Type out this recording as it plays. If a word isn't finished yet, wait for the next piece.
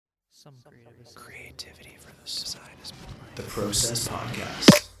Some creative Creativity for the side is the Process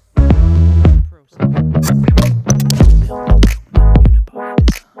Podcast.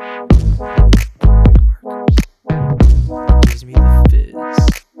 Gives me the fizz.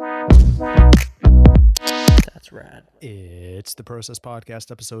 That's rad. It's the Process Podcast,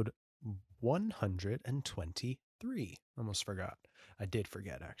 episode 123. Almost forgot. I did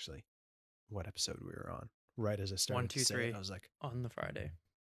forget, actually, what episode we were on. Right as I started 1, 2, to say 3 it, I was like, on the Friday.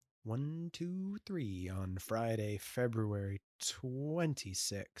 1, 2, 3 on Friday, February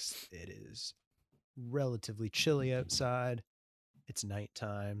 26th. It is relatively chilly outside. It's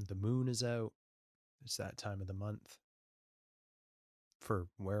nighttime. The moon is out. It's that time of the month for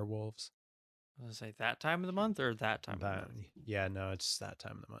werewolves. I was gonna say that time of the month or that time of the month? Yeah, no, it's that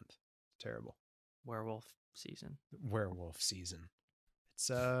time of the month. Terrible. Werewolf season. Werewolf season. It's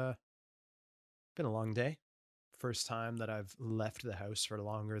been a long day. First time that I've left the house for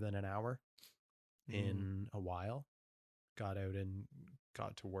longer than an hour in a while. Got out and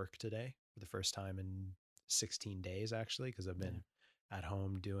got to work today for the first time in 16 days, actually, because I've been at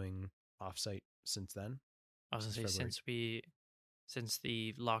home doing offsite since then. I was gonna say since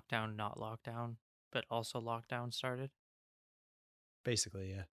the lockdown, not lockdown, but also lockdown started. Basically,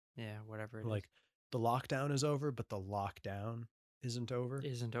 yeah. Yeah, whatever it like the lockdown is over, but the lockdown isn't over.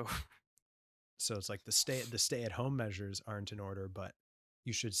 isn't over. So it's like the stay at home measures aren't in order, but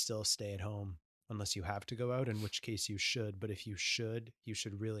you should still stay at home unless you have to go out, in which case you should. But if you should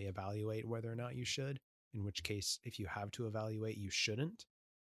really evaluate whether or not you should, in which case if you have to evaluate, you shouldn't.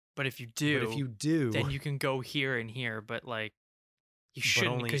 But if you do, then you can go here and here, but like you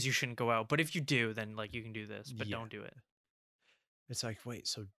shouldn't, because you shouldn't go out. But if you do, then like you can do this, but don't do it. It's like, wait,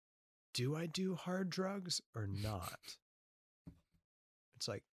 so do I do hard drugs or not? It's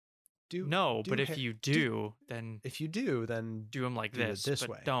like, but if you do, then do them like this but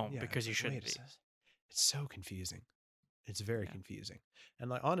way. Don't, because you shouldn't be. It's so confusing. It's very confusing. And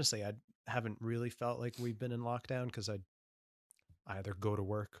like, honestly, I haven't really felt like we've been in lockdown, because I either go to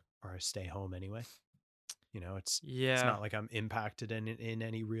work or I stay home anyway. You know, it's not like I'm impacted in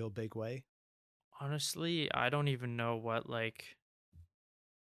any real big way. Honestly, I don't even know what like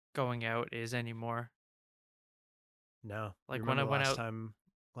going out is anymore. No, like when I went out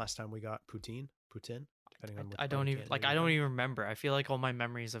last time we got poutine, depending on I don't even remember. I feel like all my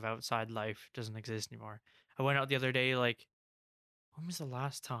memories of outside life doesn't exist anymore. I went out the other day, like, when was the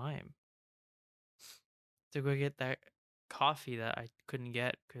last time to go get that coffee that I couldn't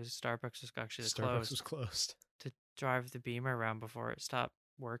get because Starbucks was actually closed. Starbucks was closed. To drive the Beamer around before it stopped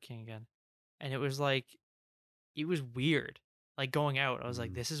working again. And it was like, it was weird. Like going out, I was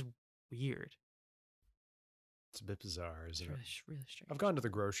like, this is weird. It's a bit bizarre, isn't it? Really strange. I've gone to the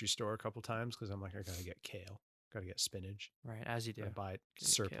grocery store a couple times because I'm like, I gotta get kale, gotta get spinach. Right, as you do. I buy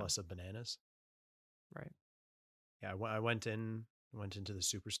surplus of bananas. Right. Yeah, I went into the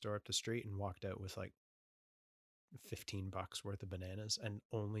superstore up the street and walked out with like $15 worth of bananas, and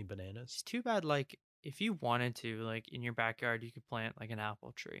only bananas. It's too bad. Like, if you wanted to, like in your backyard, you could plant like an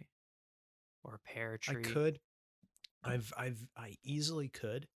apple tree or a pear tree. I could. I easily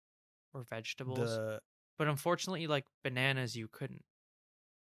could. Or vegetables. But unfortunately, like bananas, you couldn't.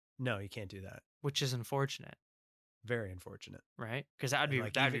 No, you can't do that. Which is unfortunate. Very unfortunate. Right? Because that'd be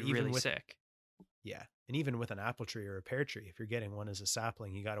really sick. Yeah. And even with an apple tree or a pear tree, if you're getting one as a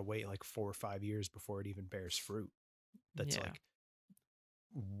sapling, you got to wait like 4 or 5 years before it even bears fruit. That's like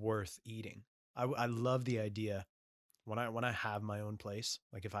worth eating. I love the idea when I have my own place,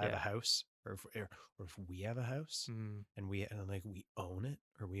 like if I have a house, or if we have a house and we own it,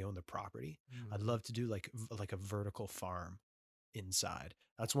 or we own the property, I'd love to do like a vertical farm inside.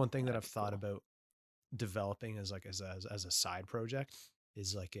 That's one thing that I've thought about developing as a side project,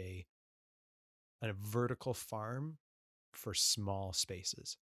 is like a vertical farm for small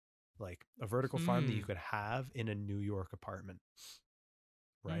spaces, like a vertical farm that you could have in a New York apartment,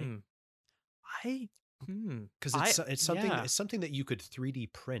 right? Because it's something that you could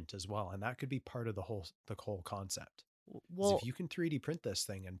 3D print as well, and that could be part of the whole concept. Well, if you can 3D print this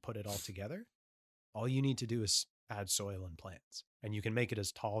thing and put it all together, all you need to do is add soil and plants, and you can make it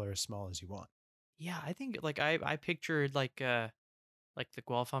as tall or as small as you want. Yeah, I think like I pictured like the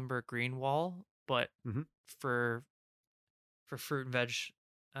Guelph green wall, but for fruit and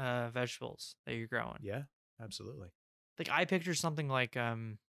vegetables that you're growing. Yeah, absolutely. Like I picture something like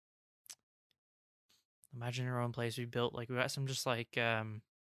imagine your own place. We got some just like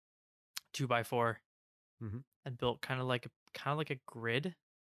 2x4 and built kind of like a grid,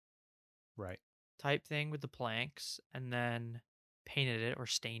 right, type thing with the planks, and then painted it or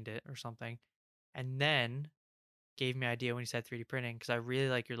stained it or something, and then gave me an idea when you said 3D printing because I really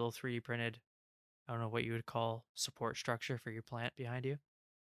like your little 3D printed. I don't know what you would call support structure for your plant behind you.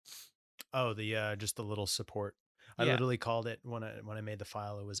 Oh, the just the little support. I Yeah. literally called it when I made the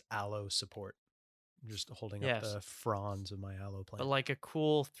file. It was aloe support. Just holding up Yes. the fronds of my aloe But plant. like a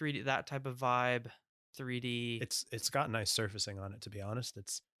cool 3D, that type of vibe, 3D. It's got nice surfacing on it. To be honest,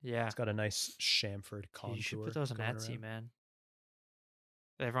 Yeah. it's got a nice chamfered Dude, you should put contour those on going Etsy, around. man.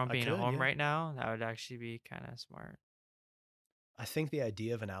 With everyone I being at could, home yeah. right now, that would actually be kind of smart. I think the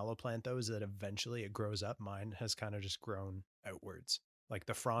idea of an aloe plant though is that eventually it grows up. Mine has kind of just grown outwards. Like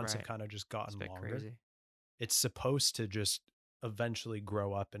the fronds have Right. kind of just It's a gotten bit longer. crazy. It's supposed to just eventually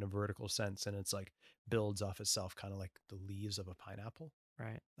grow up in a vertical sense, and it's like builds off itself, kind of like the leaves of a pineapple.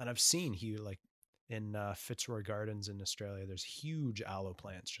 Right. And I've seen like in Fitzroy Gardens in Australia, there's huge aloe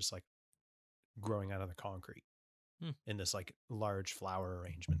plants just like growing out of the concrete Hmm. in this like large flower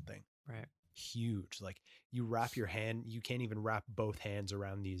arrangement thing. Right. Huge. Like you wrap your hand, you can't even wrap both hands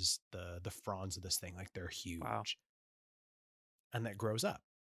around the fronds of this thing. Like they're huge. Wow. And that grows up.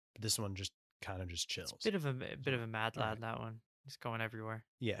 But this one just kind of just chills. It's a bit of a mad lad, right. that one. He's going everywhere.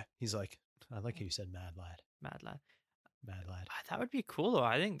 Yeah. He's like, I like how you said mad lad. Mad lad. Mad lad. That would be cool though.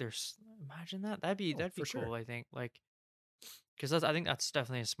 I think there's imagine that. That'd be For cool, sure. I think. Like because I think that's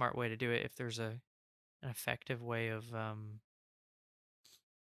definitely a smart way to do it if there's an effective way of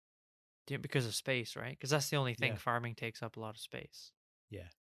because of space, right? Because that's the only thing. Yeah. Farming takes up a lot of space. Yeah.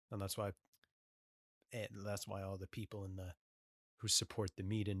 And that's why all the people who support the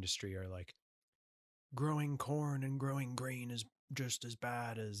meat industry are like, growing corn and growing grain is just as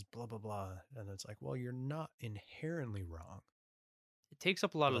bad as blah blah blah. And it's like, well, you're not inherently wrong. It takes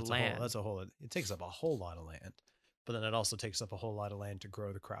up a lot But of land. it takes up a whole lot of land. But then it also takes up a whole lot of land to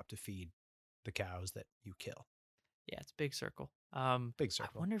grow the crop to feed the cows that you kill. Yeah, it's a big circle. Big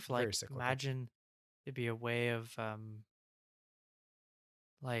circle. I wonder if Very like cyclical. imagine it'd be a way of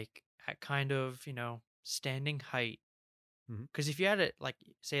like at kind of, standing height. Because if you had it like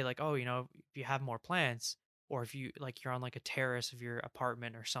say like, oh, if you have more plants, or if you like you're on like a terrace of your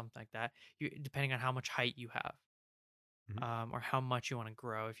apartment or something like that, you depending on how much height you have, or how much you want to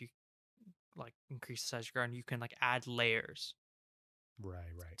grow, if you like increase the size of your garden, you can like add layers Right.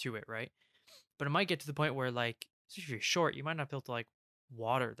 to it, right? But it might get to the point where like, especially if you're short, you might not be able to like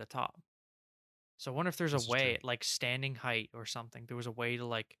water the top. So I wonder if there's This a is way, true. like standing height or something. There was a way to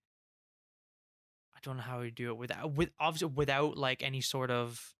like, I don't know how you do it obviously without like any sort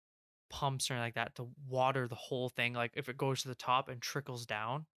of pumps or anything like that to water the whole thing. Like if it goes to the top and trickles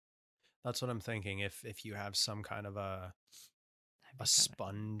down. That's what I'm thinking. If you have some kind of a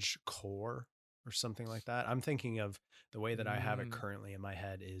sponge core or something like that. I'm thinking of the way that I have it currently in my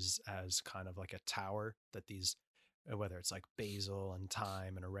head is as kind of like a tower that these, whether it's like basil and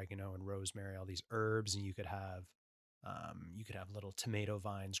thyme and oregano and rosemary, all these herbs, and you could have little tomato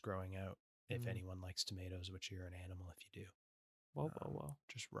vines growing out if anyone likes tomatoes, which you're an animal if you do. Whoa.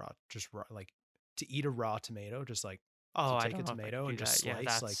 Just raw, like to eat a raw tomato, just like Oh, to I take a don't know if I tomato could and do just that.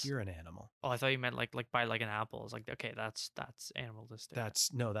 Yeah, slice like you're an animal. Oh, I thought you meant like buy like an apple. It's like, okay, that's animalistic. That's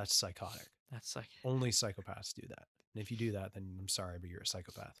psychotic. That's like Only psychopaths do that. And if you do that, then I'm sorry, but you're a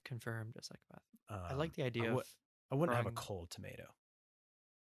psychopath. confirmed a psychopath. I like the idea I wouldn't have a growing- cold tomato.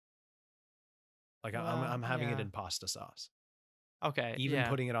 Like Well, I'm having it yeah. in pasta sauce. Okay, Even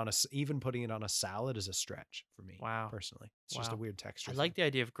putting it on a salad is a stretch for me. Wow. Personally, it's just a weird texture. I like the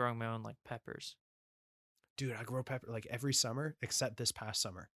idea of growing my own like peppers. Dude, I grow pepper like every summer except this past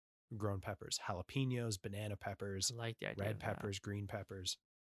summer. We've grown peppers, jalapenos, banana peppers, I like the idea red of that. peppers, green peppers.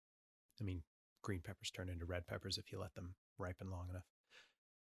 I mean, green peppers turn into red peppers if you let them ripen long enough.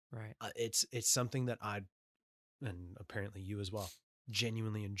 Right. It's something that and apparently you as well,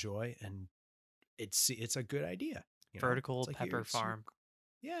 genuinely enjoy, and it's a good idea. Vertical pepper farm.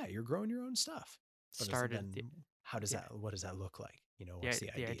 You're growing your own stuff. But Started. How does that? What does that look like? What's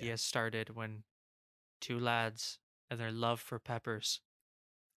the idea? The idea started when two lads and their love for peppers.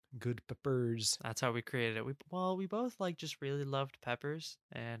 Good peppers. That's how we created it. We both like just really loved peppers,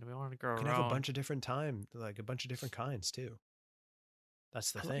 and we wanted to grow. You can have a bunch of different like a bunch of different kinds too.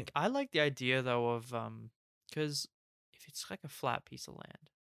 That's the thing. I like the idea though of because if it's like a flat piece of land,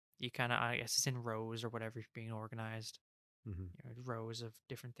 you kind of, I guess it's in rows or whatever, you're being organized. Rows of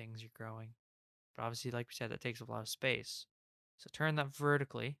different things you're growing. But obviously, like we said, that takes a lot of space. So turn that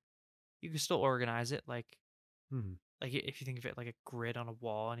vertically. You can still organize it like if you think of it like a grid on a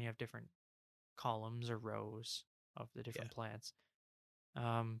wall, and you have different columns or rows of the different plants.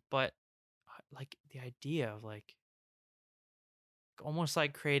 But like the idea of like almost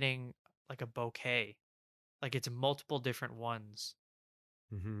like creating like a bouquet, like it's multiple different ones,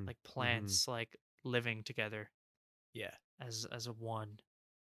 like plants like living together. Yeah. as a one.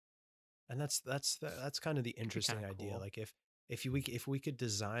 And that's kind of the Could be kind interesting of idea. cool. Like if we could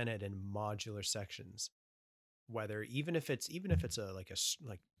design it in modular sections, whether even if it's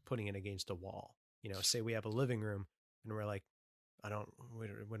like putting it against a wall, say we have a living room and we're like, we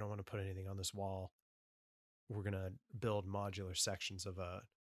don't want to put anything on this wall. We're going to build modular sections of a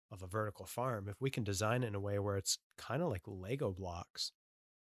vertical farm. If we can design it in a way where it's kind of like Lego blocks,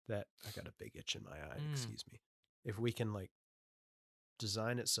 that I got a big itch in my eye, Mm, excuse me. If we can like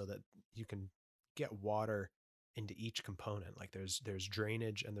design it so that you can get water into each component, like there's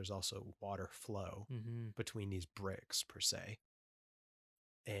drainage and there's also water flow mm-hmm. between these bricks per se,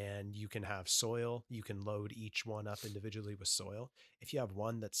 and you can have soil. You can load each one up individually with soil. If you have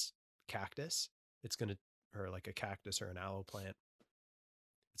one that's cactus, it's going to, or like a cactus or an aloe plant,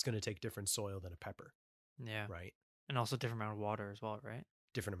 it's going to take different soil than a pepper, Yeah. right? And also different amount of water as well, right?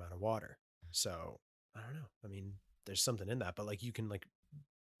 Different amount of water. So I don't know. I mean, there's something in that, but like you can like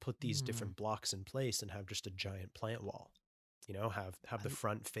put these Mm, different blocks in place and have just a giant plant wall. Have the I,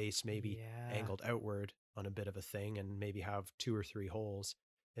 front face maybe yeah. angled outward on a bit of a thing, and maybe have 2 or 3 holes.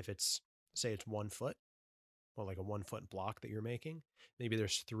 If it's, say it's 1 foot, well, like a 1 foot block that you're making, maybe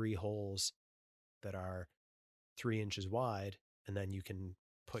there's 3 holes that are 3 inches wide, and then you can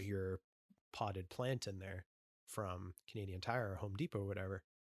put your potted plant in there from Canadian Tire or Home Depot or whatever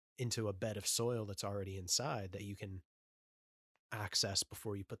into a bed of soil that's already inside that you can access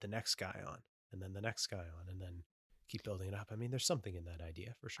before you put the next guy on, and then the next guy on, and then keep building it up. I mean, there's something in that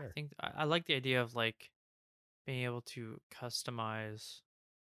idea for I sure. think I like the idea of like being able to customize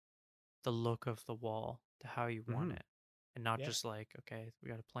the look of the wall to how you want Mm-hmm. it, and not Yeah. just like, okay, we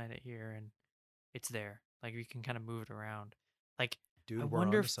got to plant it here and it's there. Like you can kind of move it around. Like I Dude, we're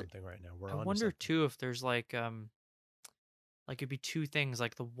wonder on to if something right now. We're I on to wonder something. too if there's like it'd be two things.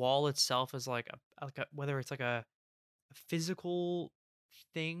 Like the wall itself is like whether it's like a physical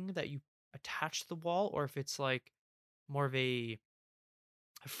thing that you attach to the wall, or if it's like more of a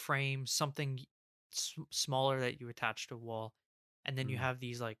frame, something smaller that you attach to a wall, and then you Mm. have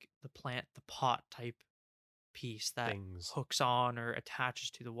these like the pot type piece that Things. hooks on or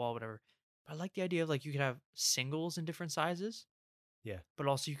attaches to the wall, whatever. But I like the idea of like you could have singles in different sizes, Yeah. but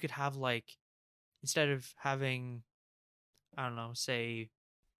also you could have like instead of having, I don't know, say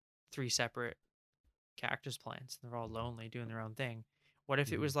 3 separate cactus plants and they're all lonely doing their own thing. What if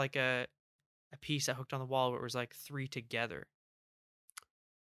it Mm-hmm. was like a piece that hooked on the wall where it was like 3 together?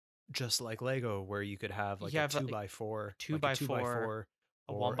 Just like Lego, where you could have like You a have two like by four, two like a by two by four, four,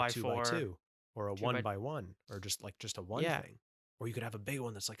 a one or a by two by four, two, or a two one by by one, or just a one yeah, thing. Or you could have a big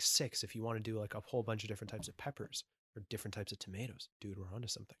one that's like 6 if you want to do like a whole bunch of different types of peppers or different types of tomatoes. Dude, we're onto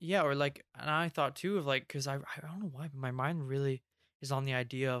something. yeah, or like, and I thought too of like, because I don't know why, but my mind really is on the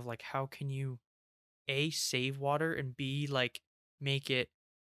idea of like how can you a save water and b like make it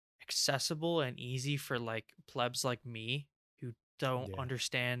accessible and easy for like plebs like me who don't Yeah.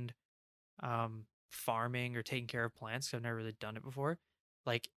 understand farming or taking care of plants 'cause I've never really done it before.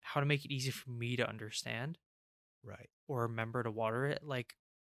 Like how to make it easy for me to understand Right. or remember to water it, like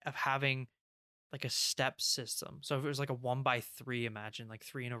of having like a step system. So if it was like a 1 by 3, imagine like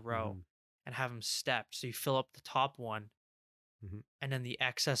 3 in a row Mm-hmm. and have them stepped. So you fill up the top one Mm-hmm. and then the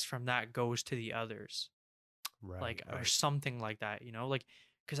excess from that goes to the others, Right. like or Right. something like that, like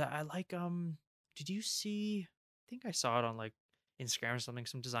because I like did you see? I think I saw it on like Instagram or something,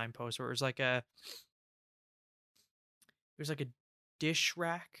 some design post where it was like a dish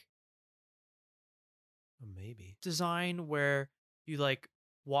rack Maybe. design where you like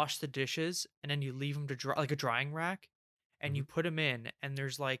wash the dishes and then you leave them to dry, like a drying rack, and Mm-hmm. you put them in and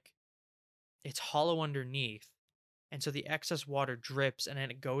there's like it's hollow underneath, and so the excess water drips and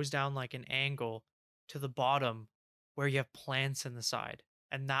then it goes down like an angle to the bottom where you have plants in the side,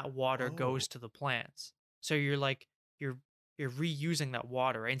 and that water Oh, goes to the plants. So you're like you're you're reusing that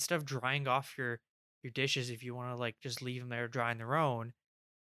water, right? Instead of drying off your dishes if you want to like just leave them there dry on their own.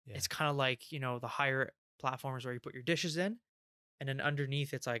 yeah. It's kind of like, the higher platforms where you put your dishes in, and then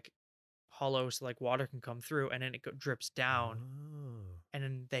underneath it's like hollow so like water can come through, and then it drips down, Oh. and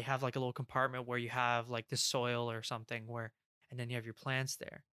then they have like a little compartment where you have like the soil or something where, and then you have your plants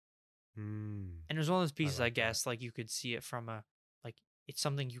there. Hmm. And it was one of those I pieces, I like that. guess, like you could see it from like it's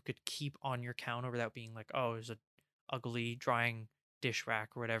something you could keep on your counter without being like, oh, there's a ugly drying dish rack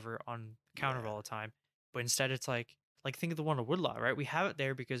or whatever on the counter Yeah. all the time. But instead it's like think of the one at Woodlot, right? We have it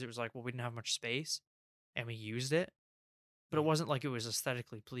there because it was like, well, we didn't have much space and we used it, but it Yeah. wasn't like it was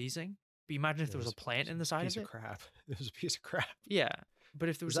aesthetically pleasing. But you imagine if It there was a was, plant in the a side of piece of it. crap. It was a piece of crap. Yeah. But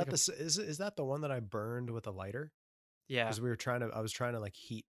if there Is was like that a, is that the one that I burned with a lighter? yeah. Because I was trying to like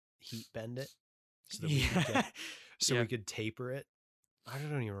heat bend it so that we could Yeah. get so Yeah. we could taper it. I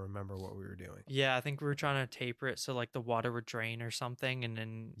don't even remember what we were doing. Yeah, I think we were trying to taper it so like the water would drain or something, and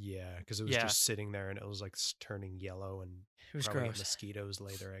then Yeah, because it was yeah, just sitting there and it was like turning yellow, and it was probably gross. mosquitoes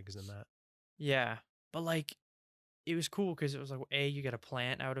lay their eggs in that. Yeah, but like it was cool because it was like you get a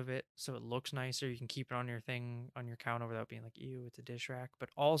plant out of it, so it looks nicer. You can keep it on your thing on your counter without being like, ew, it's a dish rack. But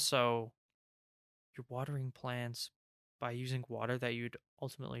also, you're watering plants by using water that you'd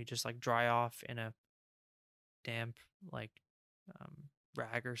ultimately just like dry off in a damp like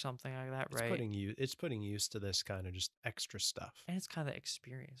rag or something like that, right? It's putting use to this kind of just extra stuff. And it's kind of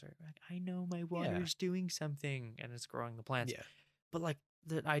experience, right? Like I know my Yeah. water's doing something and it's growing the plants. Yeah. But like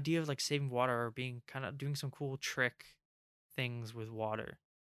the idea of like saving water or being kind of doing some cool trick things with water.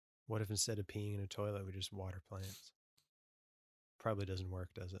 What if instead of peeing in a toilet, we just water plants? Probably doesn't work,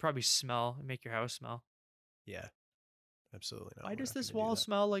 does it? Probably smell and make your house smell. Yeah, absolutely not. Why We're does not this gonna do wall that.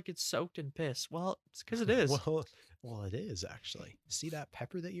 smell like it's soaked in piss? Well, it's because it is. Well, it is actually. See that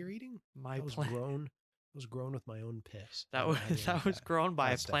pepper that you're eating? My That was plant grown. It was grown with my own piss. that I was didn't that eat was grown by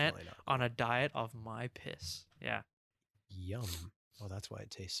That's a plant definitely not on a cool. diet of my piss. Yeah. Yum. Oh, that's why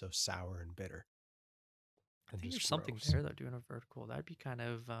it tastes so sour and bitter. I think there's just something gross. there though doing a vertical. That'd be kind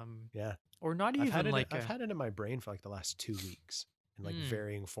of Yeah. or not I've had even it. like I've had it in my brain for like the last 2 weeks in like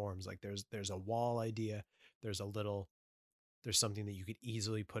varying forms. Like there's a wall idea. There's something that you could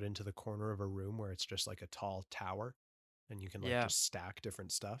easily put into the corner of a room where it's just like a tall tower, and you can like Yeah. just stack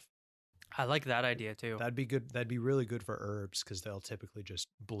different stuff. I like that idea too. That'd be good. That'd be really good for herbs because they'll typically just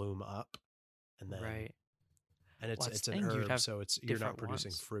bloom up, and then Right. and Well, it's the an thing, you'd herb, have so you're not different producing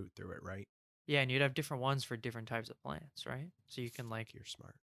ones. fruit through it, right? Yeah, and you'd have different ones for different types of plants, right? So you can like You're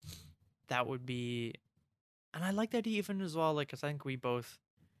smart. that would be, and I like that even as well. Like, 'cause I think we both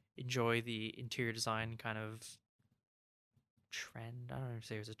enjoy the interior design kind of trend. I don't know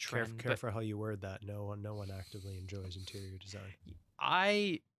if it was a trend, Careful how you word that. No one actively enjoys interior design.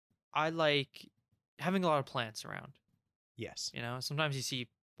 I like having a lot of plants around. Yes. You know, sometimes you see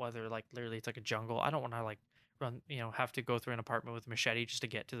whether like literally it's like a jungle. I don't want to like run, have to go through an apartment with a machete just to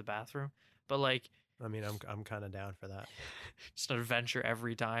get to the bathroom. But like, I mean, I'm kind of down for that. just an adventure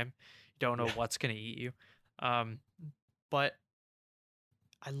every time. You don't know Yeah. what's gonna eat you. But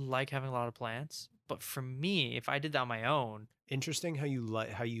I like having a lot of plants. But for me, if I did that on my own, Interesting how you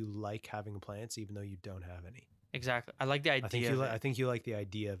like having plants even though you don't have any. exactly. I like the idea of it. I think you like the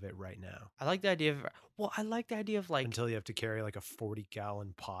idea of it right now. I like the idea of well, I like the idea of like Until you have to carry like a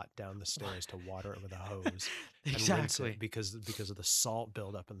 40-gallon pot down the stairs to water it with a hose. And rinse exactly it because of the salt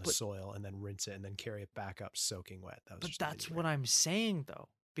buildup in the But- soil, and then rinse it and then carry it back up soaking wet. That was But just that's lazy, what right? I'm saying though.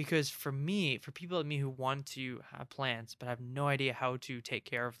 Because for me, for people like me who want to have plants but have no idea how to take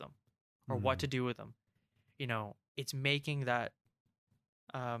care of them or what to do with them, it's making that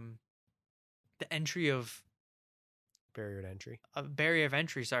the entry of barrier to entry. a barrier of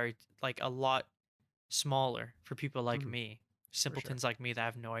entry, sorry, like a lot smaller for people like me, simpletons like me that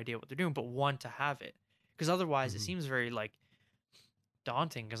have no idea what they're doing but want to have it. Because otherwise, it seems very like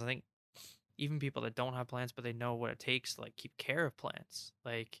daunting. Because I think even people that don't have plants but they know what it takes to like keep care of plants,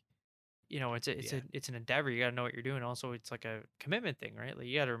 like it's an endeavor. You got to know what you're doing. Also, it's like a commitment thing, right? Like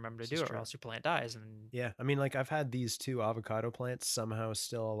you got to remember to do it or else your plant dies. And yeah, I mean, like I've had these 2 avocado plants somehow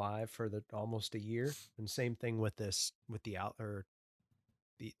still alive for almost a year, and same thing with what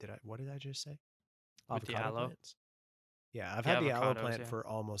did I just say? with the Avocado aloe, plants. Yeah, I've the had the aloe avocados, plant yeah. for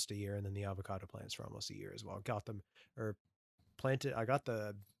almost a year, and then the avocado plants for almost a year as well. Got them or planted. I got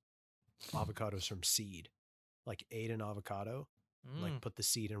the avocados from seed. Like ate an avocado, like put the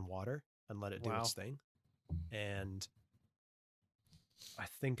seed in water and let it do its thing. And I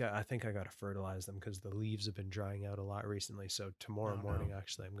think I gotta fertilize them because the leaves have been drying out a lot recently. So tomorrow morning,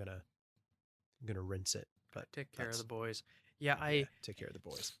 actually, I'm gonna rinse it. But Take care of the boys. Yeah, take care of the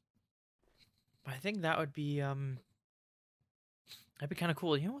boys. I think that would be that'd be kind of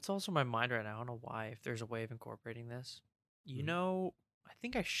cool. You know what's also in my mind right now? I don't know why. If there's a way of incorporating this, I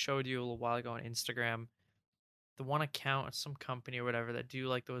think I showed you a little while ago on Instagram, the one account, some company or whatever that do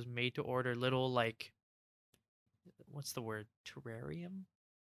like those made to order little like, what's the word? Terrarium?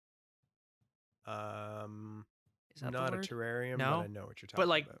 Is that Not the a word? terrarium, No? but I know what you're talking But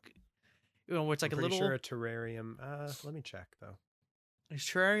like, about. it's like I'm a pretty little. sure a terrarium. Let me check though. Is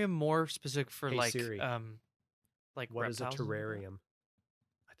terrarium more specific for Hey, like Siri, like what is a reptiles and stuff like that? terrarium?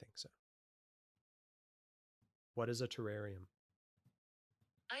 I think so. What is a terrarium?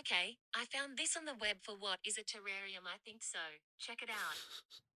 Okay, I found this on the web for what is a terrarium. I think so. Check it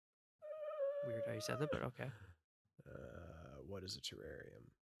out. Weird how you said that, but okay. What is a terrarium?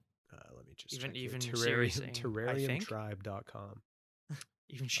 Let me just Even check here. Siri saying, I think? terrariumtribe.com.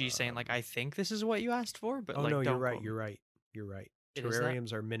 Even she's saying like, I think this is what you asked for, but Oh like, no, you're don't right. quote You're me. right. You're right. It is that?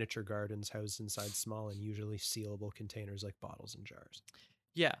 Terrariums are miniature gardens housed inside small and usually sealable containers like bottles and jars.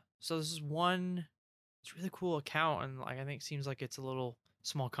 Yeah. So this is one. It's a really cool account, and like I think it seems like it's a little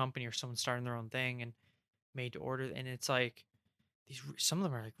small company or someone starting their own thing and made to order. And it's like some of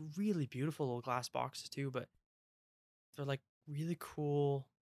them are like really beautiful little glass boxes too, but they're like really cool,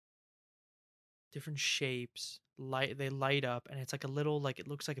 different shapes. They light up, and it's like a little like it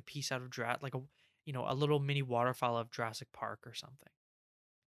looks like a piece out of like a a little mini waterfall of Jurassic Park or something,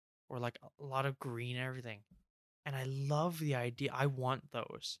 or like a lot of green and everything. And I love the idea. I want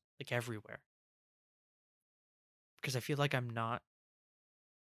those like everywhere because I feel like I'm not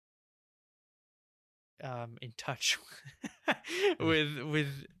in touch with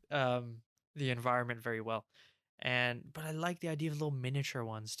the environment very well. But I like the idea of little miniature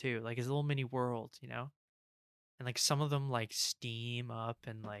ones too, like it's a little mini world, and like some of them like steam up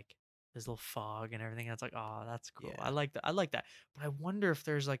and like there's little fog and everything. It's like, oh, that's cool. Yeah. I like that. I like that. But I wonder if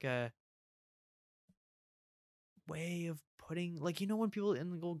there's like a way of putting like when people in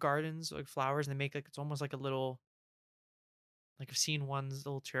the little gardens like flowers and they make like it's almost like a little like I've seen ones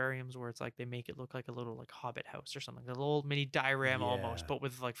little terrariums where it's like they make it look like a little like hobbit house or something, a little mini diorama almost, Yeah. but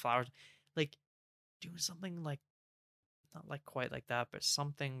with like flowers. Like doing something like not like quite like that, but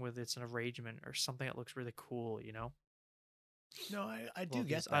something with its an arrangement or something that looks really cool. No, I do Well,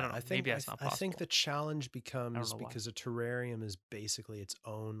 get that. I don't know. I think Maybe that's not I think the possible. challenge becomes know why. because a terrarium is basically its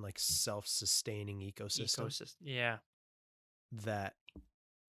own like self-sustaining ecosystem Yeah. that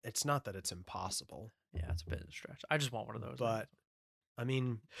it's not that it's impossible, Yeah, it's a bit of a stretch. I just want one of those. but I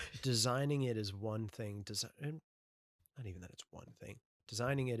mean, designing it is one thing. Not even that it's one thing.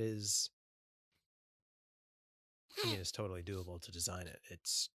 Designing it is, I mean, it's totally doable to design it.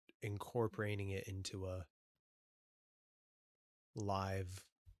 It's incorporating it into a live,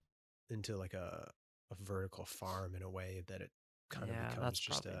 into like a vertical farm in a way that it kind of becomes that's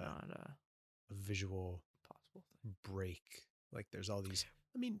just probably a not a visual possible thing. break. Like there's all these,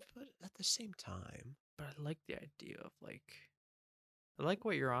 I mean, but at the same time, But I like the idea of like I like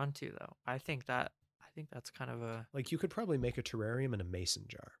what you're onto though. I think that's kind of a like you could probably make a terrarium in a mason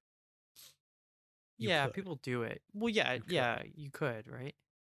jar. You yeah, could. people do it. Well, yeah, You could. yeah, you could, right?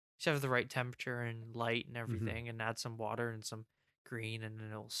 Just have the right temperature and light and Mm-hmm. everything, and add some water and some green, and then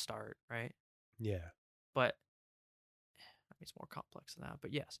it'll start, right? Yeah. But I mean, it's more complex than that.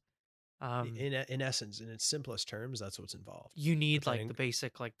 But yes, In essence, in its simplest terms, that's what's involved. you need But then like the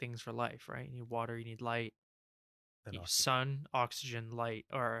basic like things for life, right? You need water, you need light, and you need oxygen. sun, oxygen, light,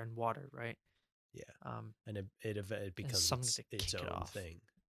 and water, right? Yeah. And it becomes something its, to its kick it own off. thing.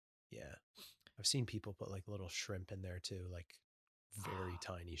 Yeah. I've seen people put like little shrimp in there too, like very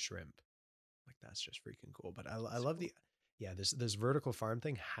tiny shrimp. Like that's just freaking cool. But I love cool. this vertical farm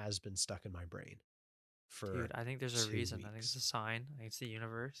thing has been stuck in my brain for Dude, I think there's a 2 reason. I think weeks. it's a sign. I think it's the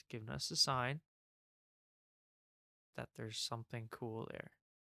universe giving us a sign that there's something cool there.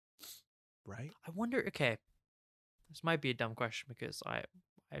 Right? I wonder, okay, this might be a dumb question because I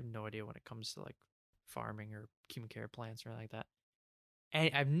have no idea when it comes to like farming or human care plants or anything like that. And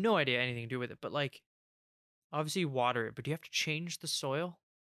I have no idea anything to do with it, but like obviously you water it, but do you have to change the soil?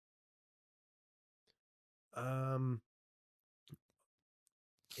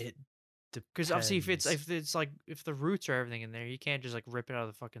 It Because obviously depends. if it's like if the roots are everything in there, you can't just like rip it out of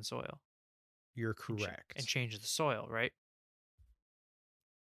the fucking soil. You're and correct. change the soil, right?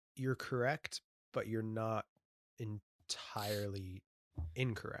 You're correct, but you're not entirely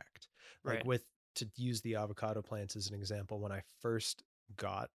incorrect. Like Right. with, to use the avocado plants as an example, when I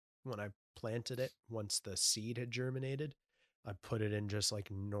planted it, once the seed had germinated, I put it in just like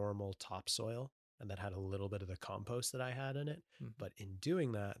normal topsoil and that had a little bit of the compost that I had in it. Mhm. But in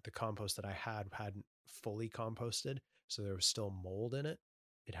doing that, the compost that I hadn't fully composted, so there was still mold in it.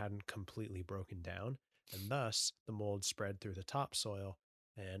 It hadn't completely broken down, and thus the mold spread through the topsoil.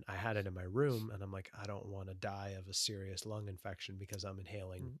 And I had it in my room, and I'm like, I don't want to die of a serious lung infection because I'm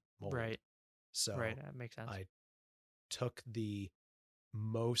inhaling mold. Right. So Right. That makes sense. I took the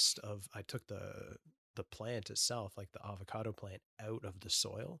plant itself, like the avocado plant, out of the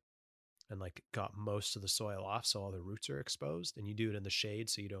soil and like got most of the soil off, so all the roots are exposed. And you do it in the shade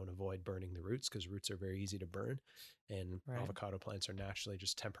so you don't avoid burning the roots, because roots are very easy to burn, and Right. avocado plants are naturally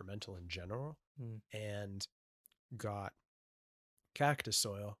just temperamental in general. And got cactus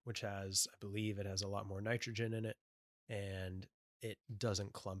soil, which has, I believe it has a lot more nitrogen in it, and it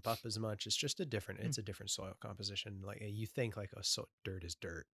doesn't clump up as much. It's just it's a different soil composition. Like you think like, oh, so dirt is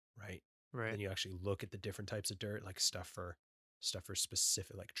dirt, right? Right. Then you actually look at the different types of dirt, like stuff for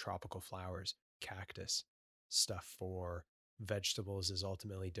specific, like tropical flowers, cactus, stuff for vegetables is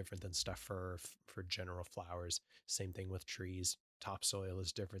ultimately different than stuff for general flowers. Same thing with trees. Topsoil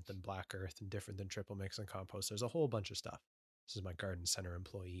is different than black earth and different than triple mix and compost. There's a whole bunch of stuff. This is my garden center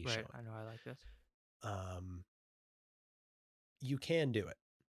employee Right. showing. I know. I like this. You can do it,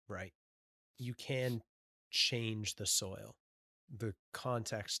 right? You can change the soil. The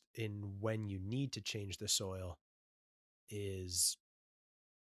context in when you need to change the soil is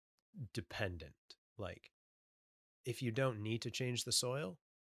dependent. Like, if you don't need to change the soil,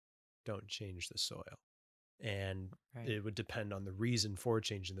 don't change the soil. And Right. it would depend on the reason for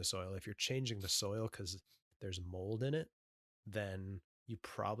changing the soil. If you're changing the soil because there's mold in it, then you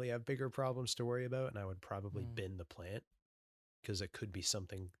probably have bigger problems to worry about. And I would probably bin the plant, because it could be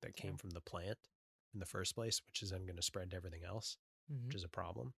something that came from the plant in the first place, which is then going to spread to everything else, which is a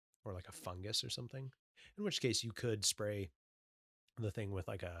problem, or like a fungus or something. In which case you could spray the thing with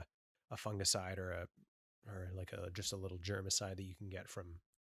like a fungicide or like just a little germicide that you can get from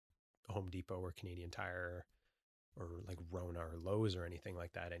Home Depot or Canadian Tire or like Rona or Lowe's or anything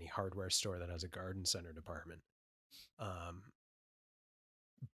like that, any hardware store that has a garden center department.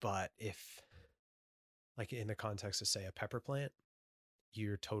 But if, like in the context of say a pepper plant,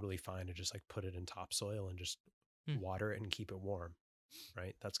 you're totally fine to just like put it in topsoil and just water it and keep it warm,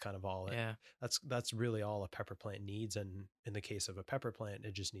 right? That's kind of all Yeah. That's really all a pepper plant needs. And in the case of a pepper plant,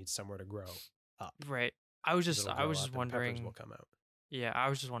 it just needs somewhere to grow up. Right. I was just It'll grow up and wondering. peppers will come out. Yeah, I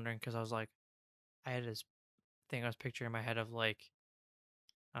was just wondering because I was like, I had this thing I was picturing in my head of like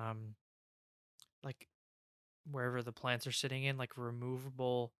wherever the plants are sitting in, like a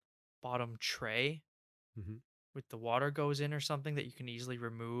removable bottom tray with the water goes in or something that you can easily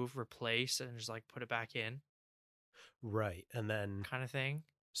remove, replace, and just like put it back in. Right. And then kind of thing.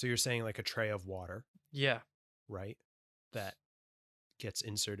 So you're saying like a tray of water. Yeah. Right. That gets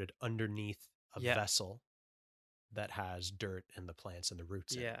inserted underneath a vessel that has dirt and the plants and the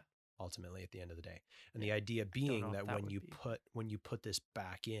roots in it, ultimately at the end of the day. And the idea being that when you put this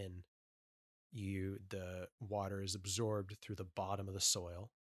back in, the water is absorbed through the bottom of the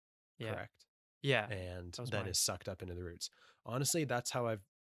soil. Correct? Yeah. And then is sucked up into the roots. Honestly, that's how I've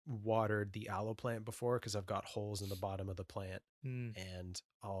watered the aloe plant before, because I've got holes in the bottom of the plant. And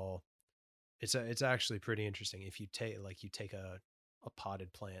it's actually pretty interesting. If you take a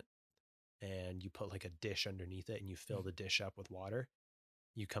potted plant and you put like a dish underneath it and you fill the dish up with water,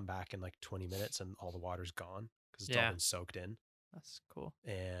 you come back in like 20 minutes and all the water's gone because it's all been soaked in. That's cool.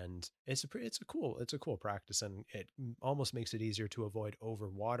 And it's a cool practice, and it almost makes it easier to avoid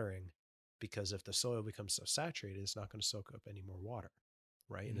overwatering, because if the soil becomes so saturated, it's not going to soak up any more water,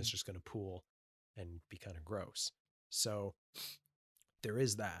 right? And it's just going to pool and be kind of gross. So there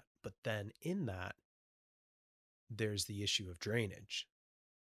is that, but then in that, there's the issue of drainage.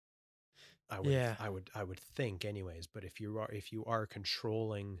 I would think anyways, but if you are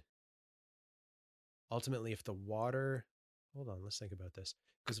controlling, ultimately, if the water, hold on, let's think about this.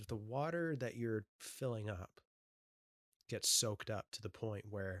 Because if the water that you're filling up gets soaked up to the point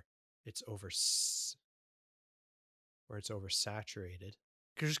where it's oversaturated.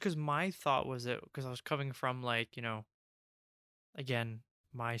 Because my thought was because I was coming from like, again,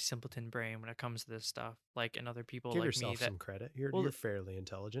 my simpleton brain when it comes to this stuff, like, and other people give like yourself me that some credit. You're fairly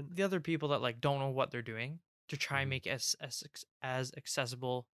intelligent. The other people that like don't know what they're doing, to try and make as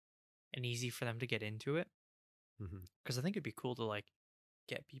accessible and easy for them to get into it. Because I think it'd be cool to like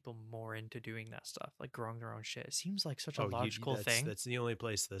get people more into doing that stuff, like growing their own shit. It seems like such a logical thing. That's the only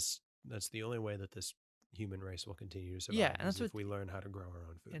place that's the only way that this human race will continue to survive. Yeah, and that's if we learn how to grow our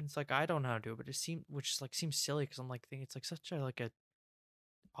own food. And it's like, I don't know how to do it, but seems silly, because I'm like thinking it's like such a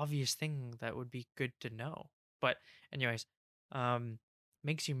obvious thing that would be good to know. But anyways,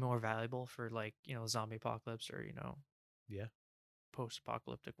 makes you more valuable for like, zombie apocalypse or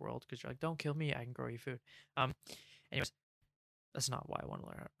post-apocalyptic world, because you're like, don't kill me, I can grow you food. Anyways, that's not why I want to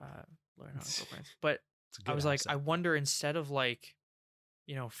learn how to grow plants. But I was like, I wonder, instead of like,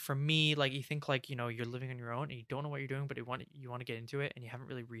 for me, like, you think like, you're living on your own and you don't know what you're doing, but you want to get into it and you haven't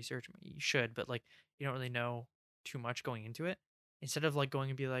really researched. You should, but like, you don't really know too much going into it. Instead of like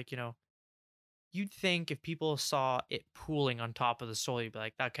going and be like, you'd think if people saw it pooling on top of the soil, you'd be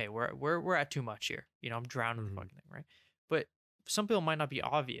like, okay, we're at too much here. I'm drowning the fucking thing, right? But some people might not be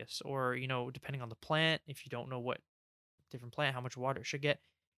obvious, or depending on the plant, if you don't know what different plant, how much water it should get,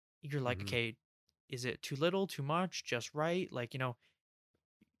 you're like, okay, is it too little, too much, just right? Like, am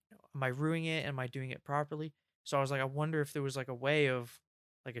I ruining it? Am I doing it properly? So I was like, I wonder if there was like a way of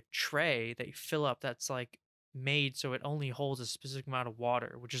like a tray that you fill up that's like made so it only holds a specific amount of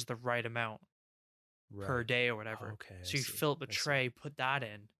water, which is the right amount per day or whatever. Okay, so you fill up the tray, put that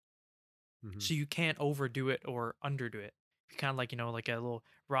in, so you can't overdo it or underdo it. kind of like, like a little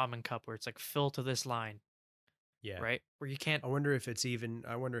ramen cup where it's like fill to this line, Yeah. right? Where you can't. I wonder if it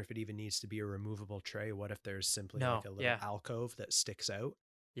even needs to be a removable tray. What if there's simply No. like a little Yeah. alcove that sticks out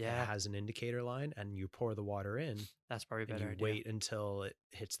and Yeah. has an indicator line, and you pour the water in That's probably a and better you idea. wait until it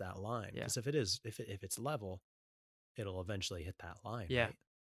hits that line. Yeah. Because if it's level, it'll eventually hit that line, Yeah. right?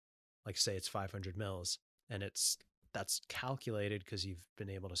 Like say it's 500 mils and that's calculated because you've been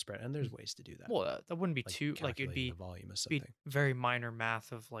able to spread, and there's ways to do that. Well, that wouldn't be like too, like, it'd calculating be, the volume of be something. very minor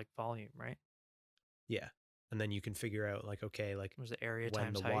math of like volume, right? Yeah. And then you can figure out like, okay, like Was the area when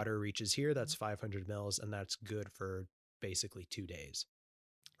times the height? water reaches here, that's 500 mils, and that's good for basically 2 days.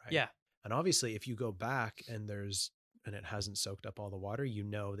 Right. Yeah. And obviously if you go back and it hasn't soaked up all the water, you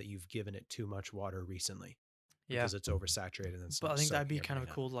know that you've given it too much water recently. Yeah. Because it's oversaturated and it's But not I think that'd be soaking kind of a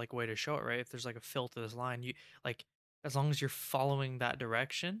everything cool like way to show it, right? If there's like a fill to this line, you like, as long as you're following that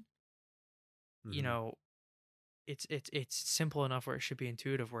direction, up. you Mhm. know, it's simple enough where it should be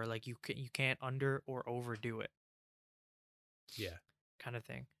intuitive, where like you can't under or overdo it, Yeah. kind of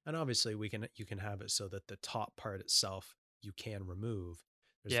thing. And obviously you can have it so that the top part itself you can remove.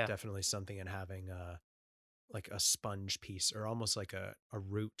 There's Yeah. definitely something in having like a sponge piece, or almost like a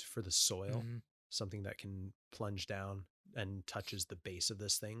root for the soil, Mhm. something that can plunge down and touches the base of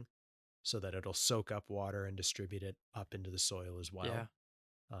this thing so that it'll soak up water and distribute it up into the soil as well. Yeah.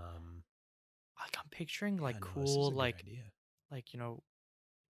 Like I'm picturing like this is cool, a good like idea.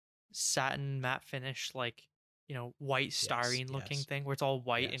 satin matte finish, like white styrene looking yes. thing where it's all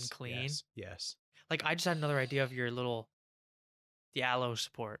white and Yes, clean. Yes. Like I just had another idea of the aloe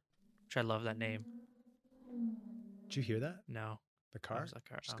support, which I love that name. Did you hear that? No, The that car was a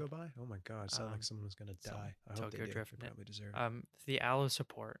car. just go by? Oh my God, it sounded like someone was going to some die. I hope they Tokyo do. Drift They in it. probably deserve it. The aloe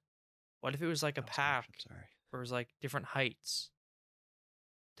support. What if it was like a That was pack harsh, I'm sorry. where it was like different heights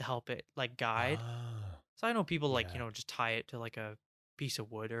to help it like guide? Ah, So I know people like, yeah. just tie it to like a piece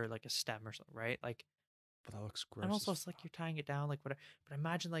of wood or like a stem or something, right? Like, but that looks gross. and also as it's like fuck. you're tying it down, like whatever. But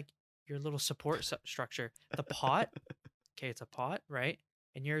imagine like your little support structure. The pot, okay, it's a pot, right?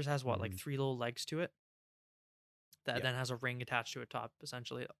 And yours has what, like Mhm. 3 little legs to it that Yeah. then has a ring attached to a top,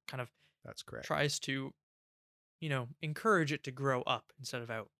 essentially. It kind of That's correct. tries to, encourage it to grow up instead of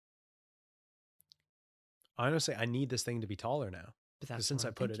out. Honestly, I need this thing to be taller now. But Because that's since what I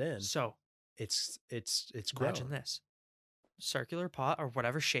I'm put it thinking. in, So it's imagine grown. this circular pot or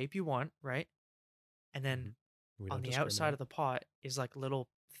whatever shape you want, right? And then We on don't the outside discriminate. of the pot is like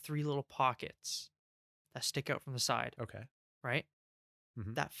 3 little pockets that stick out from the side, Okay. right?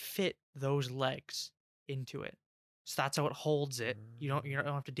 Mhm. That fit those legs into it. So that's how it holds it. You don't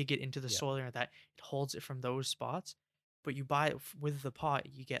have to dig it into the Yeah. soil or that. It holds it from those spots. But you buy it with the pot,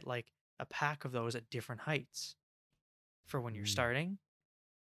 you get like a pack of those at different heights for when you're starting.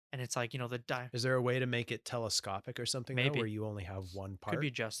 And it's like, the Is there a way to make it telescopic or something though, Maybe. where you only have one part? could be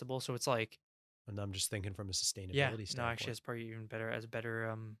adjustable. So it's like, And I'm just thinking from a sustainability yeah, standpoint. no, actually, it's probably even better as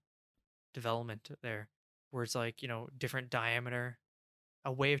better development there, where it's like, different diameter,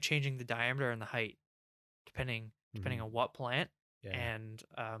 a way of changing the diameter and the height, depending Mhm. on what plant Yeah. and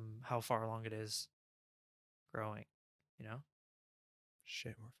how far along it is growing.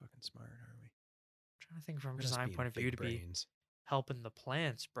 Shit, we're fucking smart, aren't we? I'm trying to think from a We're just design being point of view big to be brains. helping the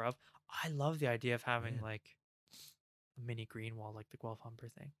plants, bruv. I love the idea of having Yeah. like a mini green wall, like the Guelph Humber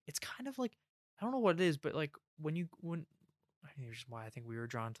thing. It's kind of like, I don't know what it is, but like when I think it's just why I think we were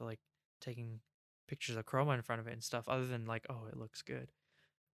drawn to like taking pictures of chroma in front of it and stuff, other than like, oh, it looks good.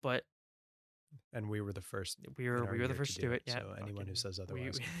 But And we were the first. we in were our the year first to do it. Yeah. So anyone who fucking- says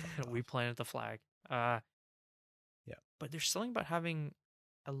otherwise, can fuck we off. planted the flag. Yeah. But there's something about having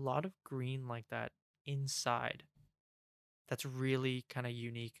a lot of green like that inside that's really kind of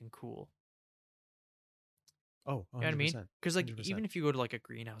unique and cool. Oh, You know what I mean? 100%. Because like 100%. even if you go to like a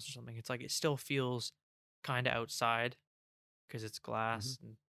greenhouse or something, it's like it still feels kind of outside because it's glass.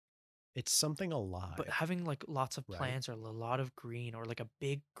 And, It's something alive. but having like lots of Right. plants or a lot of green or like a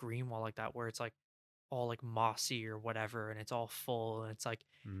big green wall like that where it's like all like mossy or whatever and it's all full and it's like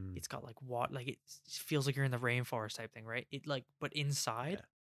Mm. it's got like what, like it feels like you're in the rainforest type thing, right? It like, but inside Yeah.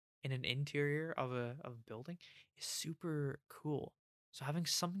 in an interior of a building is super cool. So having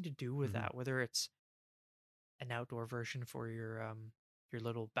something to do with Mhm. that, whether it's an outdoor version for your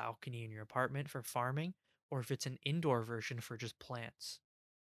little balcony in your apartment for farming, or if it's an indoor version for just plants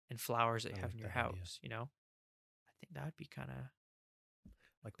and flowers that you I have like in your that idea. house, I think that'd be kind of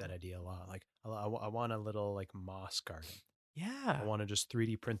Like that idea a lot. Like I want a little like moss garden. yeah. I want to just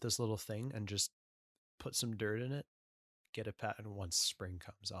 3D print this little thing and just put some dirt in it, get a pat, and once spring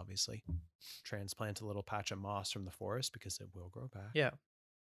comes, obviously, transplant a little patch of moss from the forest because it will grow back. Yeah.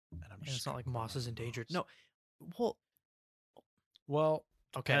 And I'm And just it's not gonna like grow moss my is own endangered. moss. No, well, Well,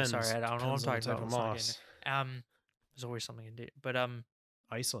 Okay, sorry, depends. I don't know what I'm Depends on the talking type about. of Let's not get into moss. there's always something in it. But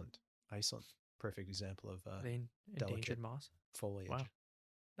Iceland. Iceland. Perfect example of the endangered delicate moss. foliage. Wow.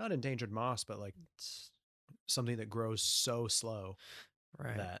 Not endangered moss, but like It's something that grows so slow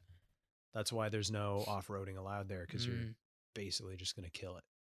right. that that's why there's no off-roading allowed there, because you're Mm, basically just going to kill it.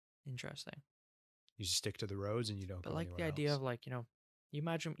 interesting. You just stick to the roads and you don't But go like the anywhere idea else. of like, you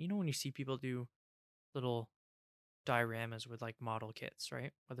imagine, when you see people do little dioramas with like model kits,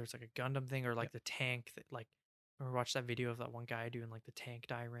 right? Whether it's like a Gundam thing or like Yep. the tank that like, remember watched that video of that one guy doing like the tank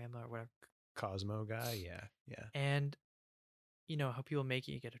diorama or whatever. Cosmo guy, yeah, yeah. And you know how people make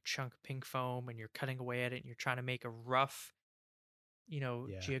it, you get a chunk of pink foam and you're cutting away at it and you're trying to make a rough,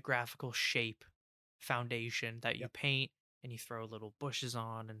 Yeah. geographical shape foundation that you Yep. paint and you throw little bushes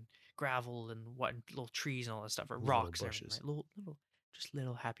on and gravel and what little trees and all that stuff or Little rocks and everything, bushes. right? Little just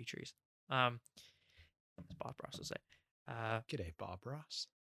little happy trees. As Bob Ross would say. G'day, Bob Ross.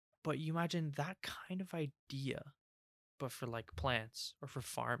 But you imagine that kind of idea, but for like plants or for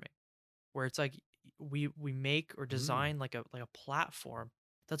farming, where it's like we make or design like a platform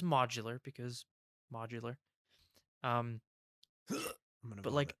that's modular because modular. Um, I'm gonna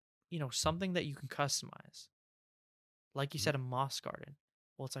but vomit. like something that you can customize. Like you Mhm. said, a moss garden.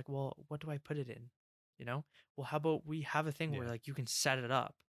 Well, it's like, well, what do I put it in? Well, how about we have a thing where Yeah. like you can set it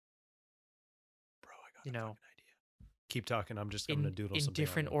up, Bro, I got you a know, fucking idea. Keep talking. I'm gonna doodle in something out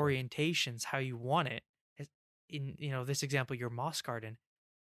different real quick. orientations, how you want it. In this example, your moss garden,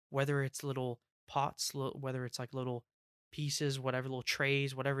 whether it's little pots, whether it's like little pieces, whatever, little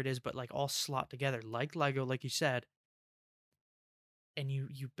trays, whatever it is, but like all slot together like Lego, like you said, and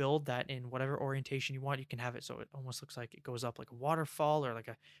you build that in whatever orientation you want. You can have it so it almost looks like it goes up like a waterfall or like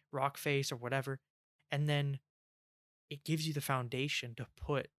a rock face or whatever, and then it gives you the foundation to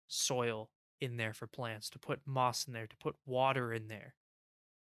put soil in there for plants, to put moss in there, to put water in there,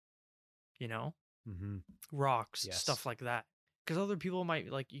 you know Mm-hmm. rocks, Yes. stuff like that. Because other people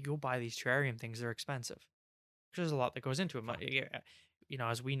might like, you go buy these terrarium things, they're expensive. There's a lot that goes into it. Fuck.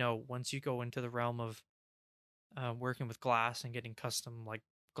 As we know, once you go into the realm of working with glass and getting custom like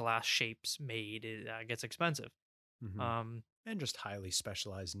glass shapes made, it gets expensive. Mm-hmm. And just highly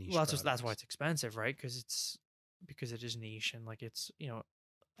specialized niche Well, that's why products. it's expensive, right? Because it is niche and like it's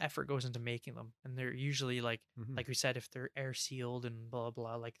effort goes into making them, and they're usually like Mhm. like we said, if they're air sealed and blah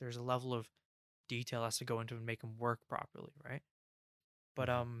blah, like there's a level of detail has to go into and make them work properly, right? But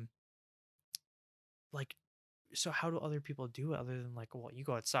Mhm. like, so how do other people do it other than like, well, you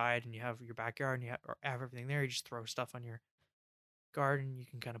go outside and you have your backyard and you have everything there, you just throw stuff on your garden, you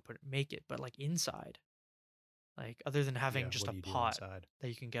can kind of make it, but like inside, like other than having Yeah. just What a do you do pot inside? that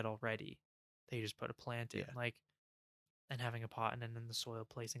you can get already, that you just put a plant in, Yeah. like, and having a pot and then in the soil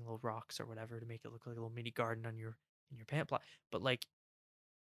placing little rocks or whatever to make it look like a little mini garden on your in your plant plot. But like,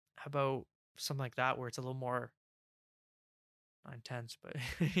 how about something like that where it's a little more not intense, but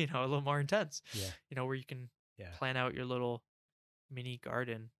a little more intense, Yeah. where you can Yeah. plan out your little mini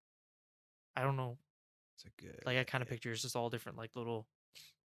garden. I don't know. It's a good. Like I kind of idea. picture it's just all different like little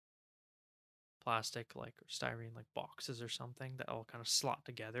plastic like or styrene like boxes or something that all kind of slot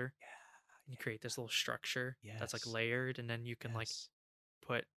together and create this little structure that's like Yes. layered, and then you can like Yes.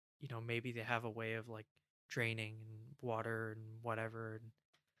 put maybe they have a way of like draining and water and whatever, and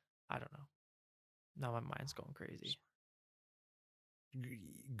I don't know. Now my mind's going crazy.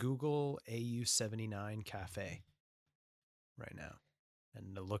 Google AU79 cafe right now,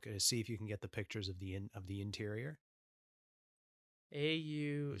 and look at see if you can get the pictures of the interior.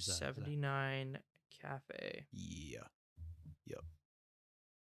 AU79 cafe. Yeah. Yep.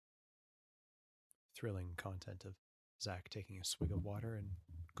 Thrilling content of Zach taking a swig of water and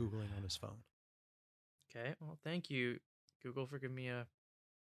Googling on his phone. Okay, well, thank you, Google, for giving me a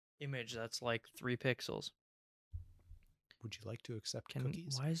image that's like 3 pixels. Would you like to accept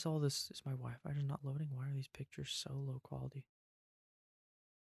cookies? Why is my Wi-Fi just not loading? Why are these pictures so low quality?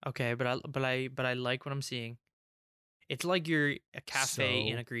 Okay, but I like what I'm seeing. It's like you're a cafe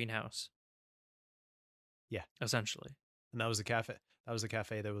in a greenhouse. Yeah, essentially. And that was the cafe. That was the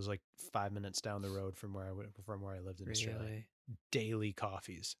cafe that was like 5 minutes down the road from where I lived in Australia. Daily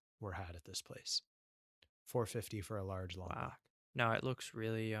coffees were had at this place. $4.50 for a large long black. No, it looks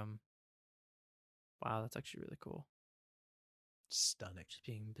really wow, that's actually really cool. Stunning. Just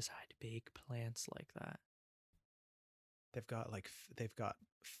being beside big plants like that. They've got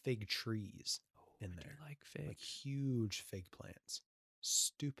fig trees in there. Like figs. Like huge fig plants.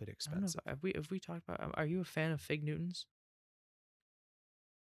 Stupid expensive. I don't know if we talked about, are you a fan of Fig Newtons?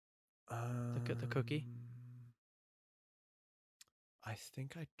 The cookie? I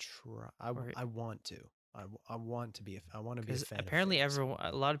think I try. I want to. I want to be I want to be a Because fan. apparently of figs.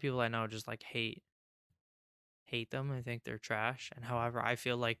 a lot of people I know just like hate them. I think they're trash. And however, I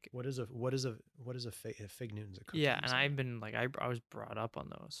feel like What is a fig? A fig Newton's a cookie. yeah, you and said? I've been like I was brought up on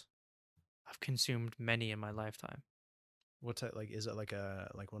those. I've consumed many in my lifetime. What's that like? Is it like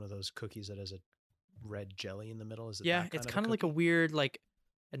one of those cookies that has a red jelly in the middle? Is it Yeah, that it's kind kind of of like a cookie? weird like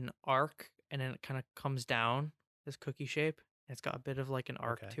an arc, and then it kind of comes down this cookie shape. It's got a bit of like an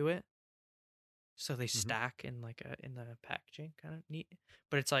arc Okay. to it. So they Mhm. stack in like in the packaging, kind of neat.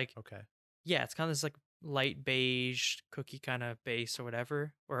 But it's like Okay. yeah, it's kind of this like light beige cookie kind of base or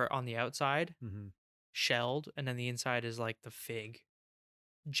whatever, or on the outside Mm-hmm. shelled, and then the inside is like the fig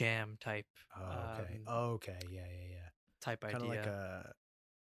jam type Oh, okay. Yeah. type Kind of like idea.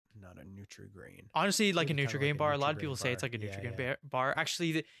 not a Nutri-Grain. Honestly, like a Maybe kinda Nutri-Grain like a bar. A lot of Nutri-Grain people say it's bar. like a Yeah, Nutri-Grain yeah. bar.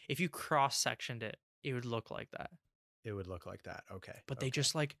 Actually, if you cross sectioned it, it would look like that. It would look like that. Okay. But they okay.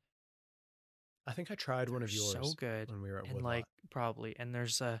 just like I think I tried one they're of yours so good, when we were at and Woodlot. like probably, and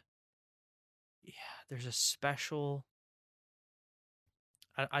there's a special.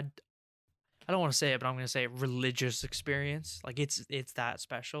 I don't want to say it, but I'm gonna say it, religious experience. Like it's that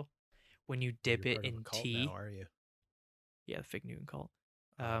special when you dip You're it part of a in cult tea. now, are you? Yeah, the Fig Newton cult.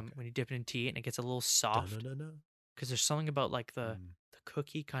 Oh, okay. When you dip it in tea and it gets a little soft, Dun-dun-dun-dun. because there's something about like the Mm.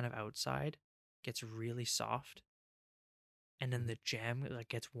 cookie kind of outside gets really soft, and then the jam like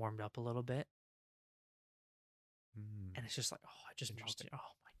gets warmed up a little bit, Mm. and it's just like oh, it just melts. Interesting.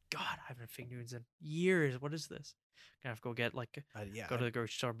 Oh my god, I haven't had Fig Newtons in years. What is this? Gonna have to go get like Yeah. go to the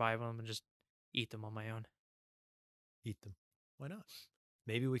grocery store, buy them, and just eat them on my own. Eat them. Why not?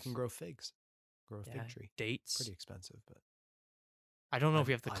 Maybe we can grow figs. Grow a Yeah, fig tree. dates. Pretty expensive, but I don't know if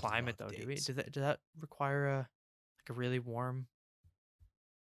we have to I climb it love though. Do we? dates. Does that require a like a really warm,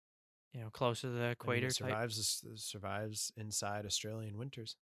 close to the I mean, equator it type? survives inside Australian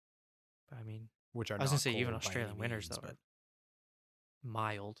winters, I mean, which are I was gonna not say even cold by any Australian winters means, though but are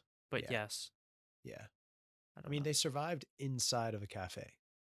mild, but yeah. yes. Yeah. I I don't mean, know. they survived inside of a cafe,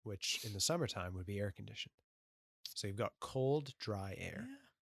 which in the summertime would be air conditioned. So you've got cold, dry air. Yeah,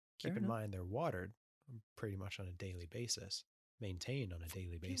 Keep fair in enough. mind they're watered pretty much on a daily basis, maintained on a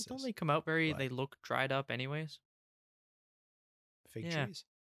daily basis. Don't they come out very? but- They look dried up, anyways. Fig Yeah. trees.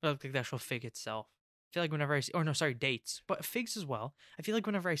 Like the actual fig itself. I feel like whenever I see, or no, sorry, dates, but figs as well. I feel like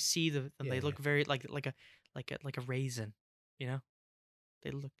whenever I see them, Yeah, they yeah. look very like a raisin. You know,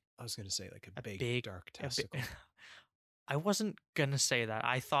 they look I was going to say like a big, big dark a bit- testicle. I wasn't gonna say that.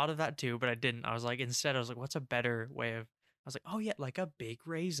 I thought of that too, but I didn't. I was like, instead, I was like, what's a better way of? I was like, oh yeah, like a big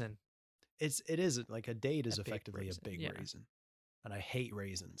raisin. It isn't like a date is A big effectively raisin, a big yeah. raisin. And I hate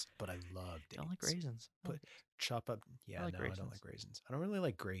raisins, but I love dates. Don't like raisins. I Put like- chop up. Yeah, like no, I don't raisins. like raisins. I don't really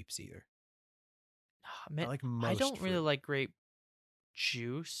like grapes either. Man, I like I most don't really fruit. like grape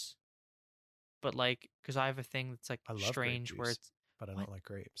juice, but like, because I have a thing that's like I love grape strange where juice. it's But I What? don't like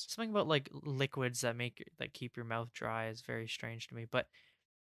grapes. something about like liquids that keep your mouth dry is very strange to me. But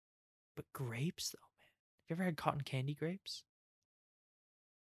grapes though, man. Have you ever had cotton candy grapes?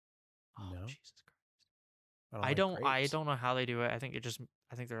 Oh, No. Jesus Christ. I I like grapes. don't know how they do it. I think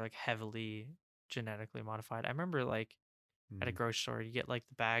they're like heavily genetically modified. I remember like at a Mm. grocery store, you get like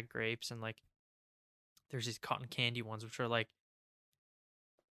the bag grapes, and like there's these cotton candy ones which are like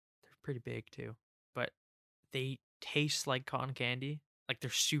they're pretty big too, but they taste like cotton candy. Like they're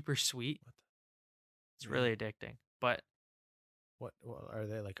super sweet. What the- It's really addicting. But What are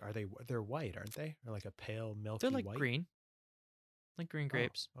they like? They're white, aren't they? Or like a pale milky they're like white? green. Like green Oh,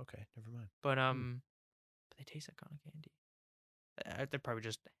 grapes. okay, never mind. But but they taste like cotton candy. They're probably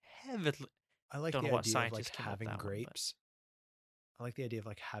just heavily I like Don't the know what idea of like scientists came up with having that one, but- grapes. I like the idea of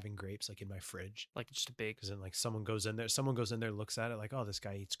like having grapes like in my fridge. like just a big Because then like someone goes in there, looks at it like, oh, this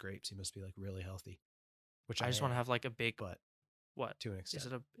guy eats grapes. He must be like really healthy. Which I just want to am, have like a big but what? to an extent.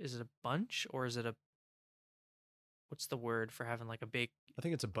 Is it a bunch, or is it a what's the word for having like a big I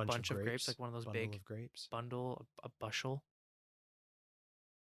think it's a bunch of grapes, like one of those bundle big of grapes. bundle, a bushel?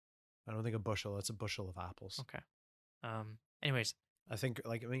 I don't think a bushel. That's a bushel of apples. Okay. Anyways, I think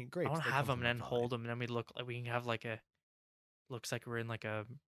grapes. I want to they have come them and from then a hold vine. them, and then we look like we can have like looks like we're in like a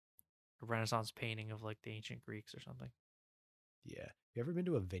Renaissance painting of like the ancient Greeks or something. Yeah. You ever been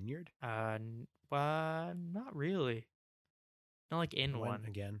to a vineyard? Not really. Not like in When- one.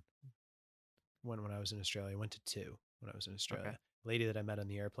 again. When I was in Australia, I went to two when I was in Australia. Okay. Lady that I met on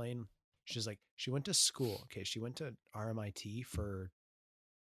the airplane, she's like, she went to school. Okay, she went to RMIT for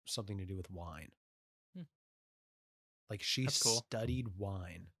something to do with wine. Hmm. Like she That's cool. studied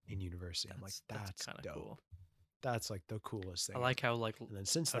wine in university. I'm like, that's kind of dope. cool. That's like the coolest thing. I like how like And then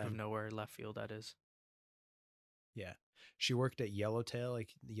since out of then, nowhere left field that is. yeah, she worked at Yellowtail, like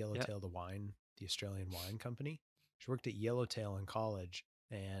the Yellowtail, the the Australian Wine Company. She worked at Yellowtail in college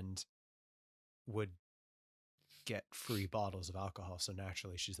and would get free bottles of alcohol. So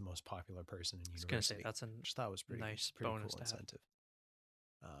naturally, she's the most popular person in I was gonna say university. that's a Which I thought was pretty nice pretty bonus cool to have. incentive.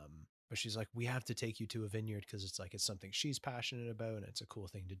 But she's like, we have to take you to a vineyard because it's like it's something she's passionate about and it's a cool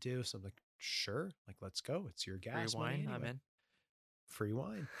thing to do. So I'm like, sure, like let's go. It's your Free gas money wine, I'm anyway. in. Free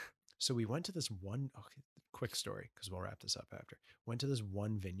wine. So we went to this one. Okay, quick story because we'll wrap this up after. Went to this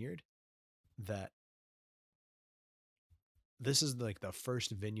one vineyard that. This is like the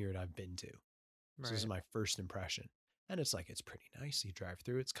first vineyard I've been to. So this is my first impression. And it's like, it's pretty nice. You drive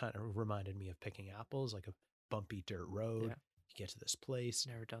through. It's kind of reminded me of picking apples, like a bumpy dirt road. Yeah. You get to this place,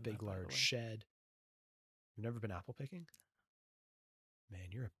 Never done big, that, by the large way. shed. You've never been apple picking? Man,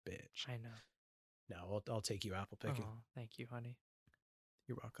 you're a bitch. I know. No, I'll take you apple picking. Oh, thank you, honey.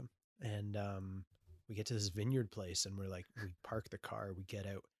 You're welcome. And we get to this vineyard place and we're like, we park the car, we get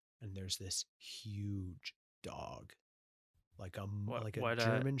out, and there's this huge dog. Like a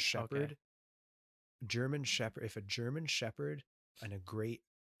German Shepherd. Okay. German Shepherd. If a German Shepherd and a Great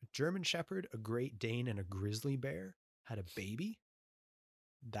Dane, and a grizzly bear had a baby,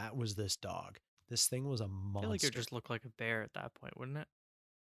 that was this dog. This thing was a monster. I feel like it just looked like a bear at that point, wouldn't it?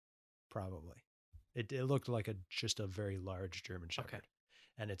 Probably. It looked like just a very large German Shepherd. Okay.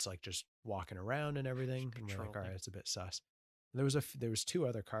 And it's like just walking around and everything. And we're like, all patrolling. right, it's a bit sus. And there was 2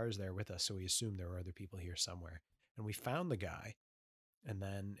 other cars there with us, so we assumed there were other people here somewhere. And we found the guy, and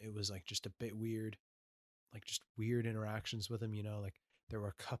then it was like just a bit weird, like just weird interactions with him, you know, like there were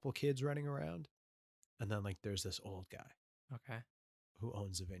a couple kids running around, and then like there's this old guy Okay. who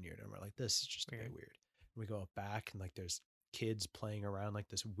owns a vineyard, and we're like, this is just a bit Weird. weird. And we go back, and like there's kids playing around like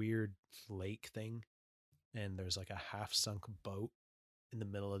this weird lake thing, and there's like a half-sunk boat in the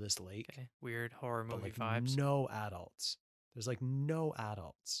middle of this lake. Okay. Weird horror But movie like vibes. no adults. There's like no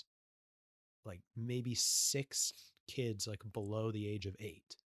adults. Like maybe 6 kids like below the age of 8.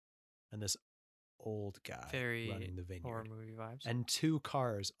 And this old guy Very running the horror vineyard. movie vibes. And 2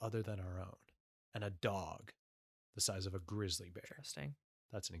 cars other than our own. And a dog the size of a grizzly bear. Interesting,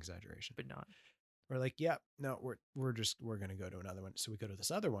 That's an exaggeration. but not. We're like, yeah, no, we're gonna go to another one. So we go to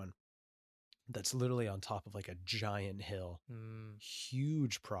this other one that's literally on top of like a giant hill.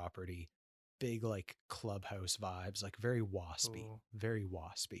 Huge property, big like clubhouse vibes, like very waspy. Ooh. Very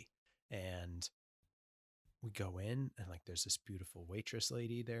waspy. And we go in, and like there's this beautiful waitress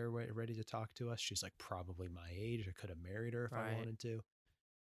lady there ready to talk to us. She's like probably my age. I could have married her if I Right. wanted to.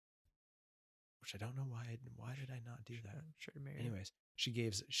 Which I don't know why did I not do that? Should have married. Anyways, she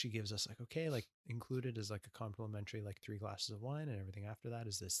gives us like, okay, like included is like a complimentary like 3 glasses of wine, and everything after that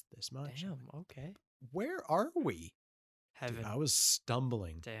is this much. Damn. Okay. Where are we? Heaven. Dude, I was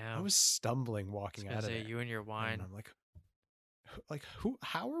stumbling. Damn. I was stumbling walking I out was of gonna there. say, you and your wine. And I'm like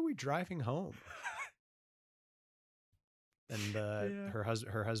how are we driving home? And Yeah. her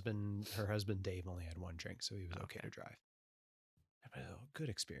husband Dave only had 1 drink, so he was okay Okay. to drive. But good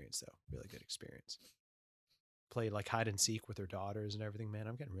experience though, really good experience. Played like hide and seek with her daughters and everything. Man,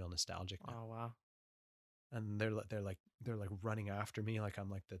 I'm getting real nostalgic now. Oh wow. And they're like running after me like I'm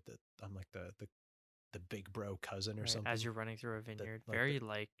like the big bro cousin or Right, something. as you're running through a vineyard, like very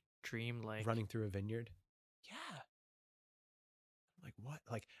like dream like. running through a vineyard. Yeah. Like what?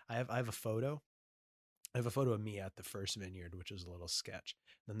 Like I have a photo. I have a photo of me at the first vineyard, which is a little sketch.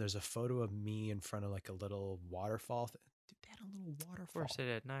 Then there's a photo of me in front of like a little waterfall. Dude, they had a little waterfall Of course it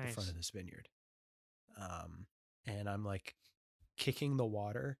did. in Nice. front of this vineyard. And I'm like kicking the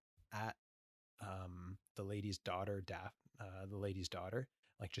water at the lady's daughter,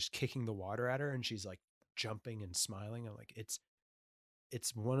 like just kicking the water at her, and she's like jumping and smiling. I'm like, it's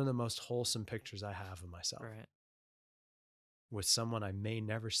one of the most wholesome pictures I have of myself Right. with someone I may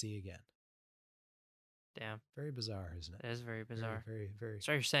never see again. Damn. Very bizarre, isn't it? That is very bizarre. Very, very, very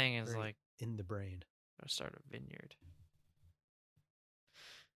So what you're saying is very like in the brain. go start a vineyard.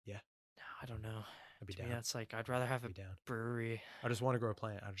 Yeah. No, I don't know. I'd be To me, down. that's like I'd rather have a I'd be down. brewery. I just want to grow a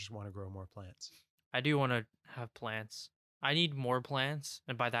plant. I just want to grow more plants. I do want to have plants. I need more plants,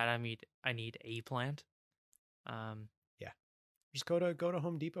 and by that I need a plant. Just go to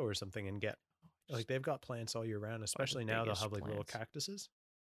Home Depot or something and get like they've got plants all year round. Especially now they'll biggest have like little plants. cactuses.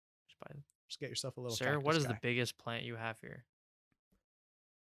 just buy them. Just get yourself a little. Sir, what cactus is the guy. biggest plant you have here?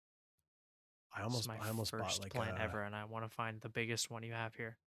 I This is almost my bought first like plant a, ever, and I want to find the biggest one you have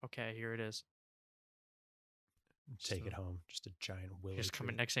here. Okay, here it is. Take it So- home. Just a giant willow You just come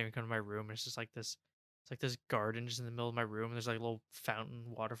tree. in next time you come to my room, and it's just like this. It's like this garden just in the middle of my room. And there's like a little fountain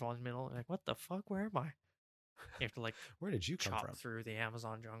waterfall in the middle. And like, what the fuck? Where am I? You have to like Where did you come chop from? through the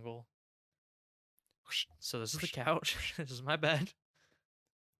Amazon jungle. Whoosh. So this is the Whoosh. couch. This is my bed.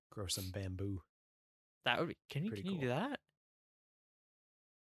 Grow some bamboo. That would be, can Pretty you do cool. that?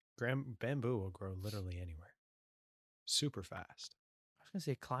 Bamboo will grow literally anywhere, super fast. I was gonna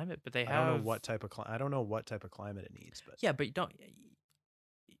say climate, but they I don't know have. what type of I don't know what type of climate it needs, but Yeah, but you don't.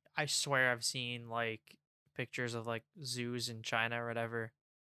 I swear I've seen like pictures of like zoos in China or whatever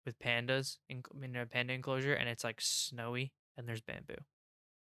with pandas in a panda enclosure, and it's like snowy and there's bamboo.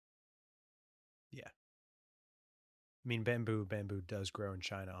 yeah. I mean, bamboo does grow in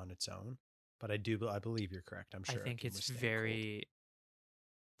China on its own, but I believe you're correct. I'm I sure it think can it's withstand very.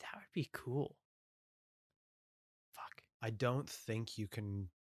 That would be cool. Fuck. cold. I don't think you can.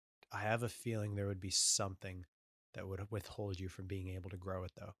 I have a feeling there would be something that would withhold you from being able to grow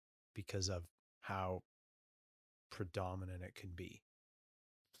it though, because of how predominant it can be.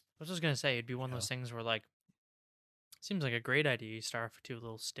 I was just gonna say it'd be one of You those know? things where like seems like a great idea. You start off with two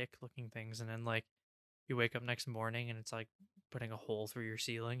little stick looking things, and then like you wake up next morning and it's like putting a hole through your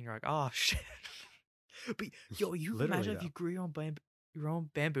ceiling. You're like, oh shit. But yo, you Literally, imagine if you grew your own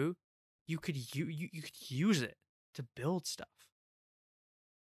bamboo, you could you could use it to build stuff.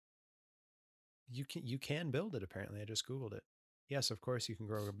 You can build it. Apparently, I just googled it. Yes, of course you can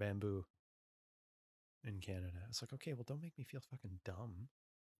grow bamboo in Canada. It's like, okay, well, don't make me feel fucking dumb.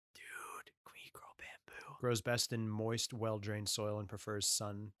 Dude, can we grow bamboo? Grows best in moist, well-drained soil and prefers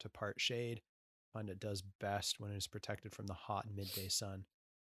sun to part shade. Find it does best when it is protected from the hot midday sun.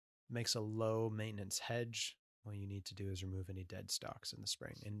 Makes a low-maintenance hedge. All you need to do is remove any dead stalks in the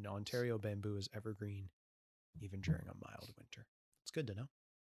spring. In Ontario, bamboo is evergreen, even during a mild winter. It's good to know.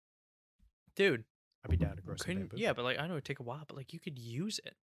 Dude, I'd be down to grow some bamboo. yeah, but like I know it'd take a while, but like you could use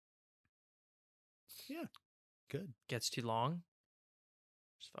it. Yeah, good. Gets too long,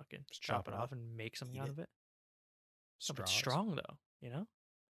 just fucking chop it off and make something eat out it. of it. No, but Straws. strong though, you know?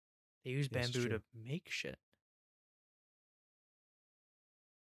 They use Yes, bamboo true. to make shit.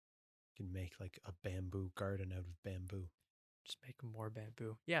 You can make like a bamboo garden out of bamboo. Just make more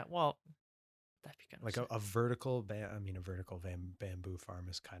bamboo. Yeah, well, that'd be kind of Like sick. a vertical bamboo farm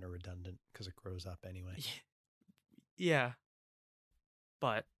is kind of redundant because it grows up anyway. Yeah,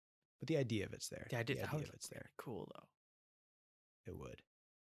 but But the idea of it's there. yeah, The idea that would of it's look there. really cool though. It would.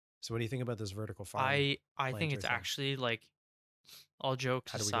 So what do you think about this vertical farm? I think planter it's thing? actually like, all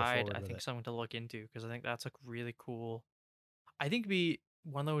jokes How do we go aside, forward I with think it? something to look into because I think that's like really cool. I think it'd be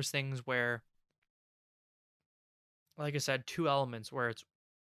one of those things where, like I said, two elements where it's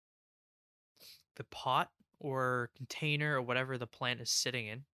the pot or container or whatever the plant is sitting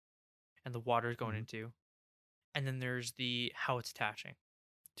in and the water is going Mhm. into, and then there's the how it's attaching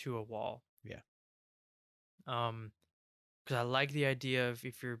to a wall. Yeah. Because I like the idea of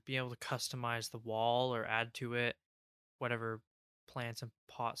if you're being able to customize the wall or add to it whatever plants and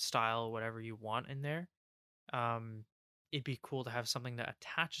pot style, whatever you want in there. It'd be cool to have something that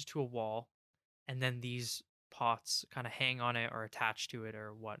attaches to a wall, and then these pots kind of hang on it or attach to it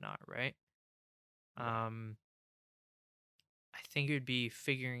or whatnot, right? Right. I think it would be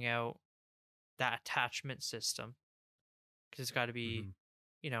figuring out that attachment system because it's got to be, Mhm.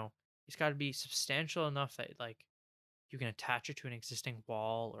 you know, it's got to be substantial enough that like you can attach it to an existing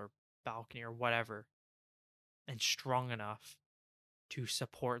wall or balcony or whatever, and strong enough to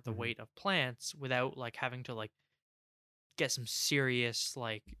support the Mhm. weight of plants without like having to like get some serious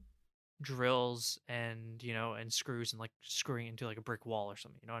like drills and and screws and like screwing into like a brick wall or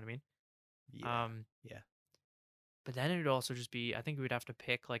something, you know what I mean? Yeah. um Yeah. but then it would also just be, I think we'd have to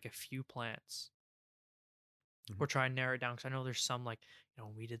pick like a few plants Mhm. or try and narrow it down because I know there's some like,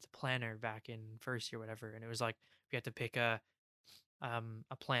 when we did the planner back in first year whatever, and it was like we had to pick a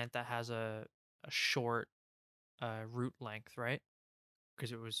plant that has a short root length, right?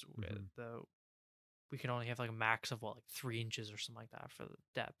 Because it was Mhm. we could only have like a max of what, like 3 inches or something like that for the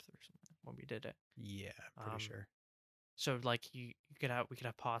depth or something when we did it. Yeah. Pretty sure. So like we could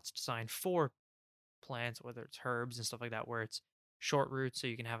have pots designed for plants, whether it's herbs and stuff like that, where it's short roots, so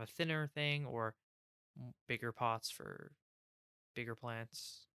you can have a thinner thing, or bigger pots for bigger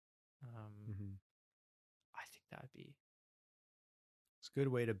plants. Mhm. I think that would be. It's a good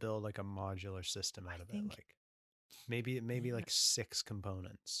way to build like a modular system out I of it. think Like maybe yeah. like 6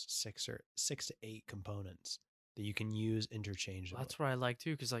 components, 6 to 8 components that you can use interchangeably. That's what I like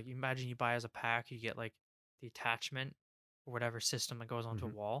too, because like imagine you buy as a pack, you get like the attachment or whatever system that goes onto a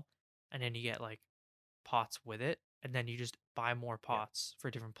Mhm. wall, and then you get like pots with it, and then you just buy more Yeah. pots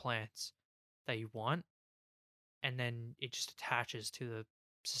for different plants that you want, and then it just attaches to the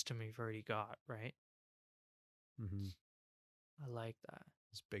system you've already got, right? Mhm. I like that.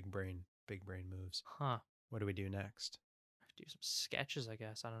 It's big brain moves. Huh. What do we do next? I have to do some sketches, I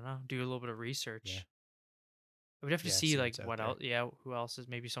guess. I don't know. Do a little bit of research. Yeah. We'd have to Yeah, see like seeds out what there. else. Yeah, who else is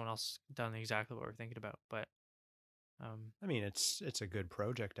maybe someone else done exactly what we're thinking about. But I mean, it's a good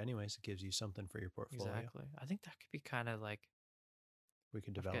project anyways. It gives you something for your portfolio. exactly, I think that could be kind of like We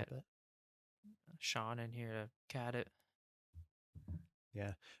can I've got develop it. Sean in here to cat it.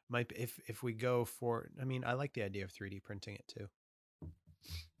 Yeah. Might be, if we go for, I mean, I like the idea of 3D printing it too.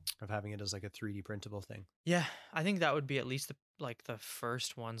 Of having it as like a 3D printable thing. Yeah, I think that would be at least like the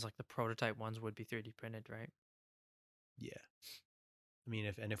first ones, like the prototype ones, would be 3D printed, right? Yeah. I mean,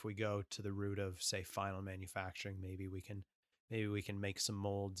 if we go to the route of say final manufacturing, maybe we can make some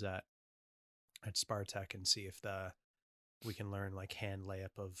molds at Spartech and see if we can learn like hand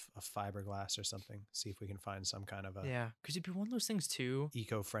layup of fiberglass or something. See if we can find some kind of a Yeah, because it'd be one of those things too.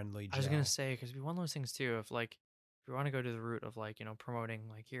 eco-friendly gel. I was gonna say because it'd be one of those things too. If like if you want to go to the route of like promoting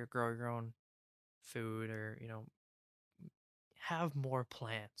like here grow your own food or have more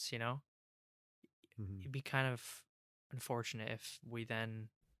plants, Mhm. it'd be kind of unfortunate if we then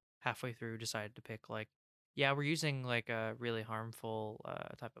halfway through decided to pick like yeah we're using like a really harmful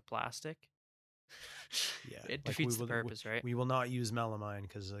type of plastic. Yeah, It like defeats the purpose, right? we will not use melamine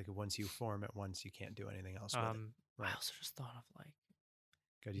because like once you form it once, you can't do anything else with it. I Right? also just thought of like,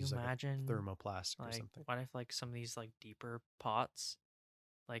 Got to you use like imagine a thermoplastic or like something. what if like some of these like deeper pots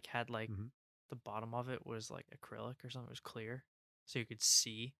like had like Hmm. the bottom of it was like acrylic or something, it was clear, so you could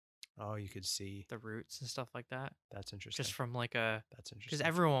see Oh, you could see. the roots and stuff like that, That's interesting. just from like That's because interesting.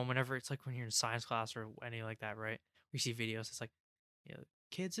 everyone whenever it's like when you're in science class or any like that, right? We see videos. It's like,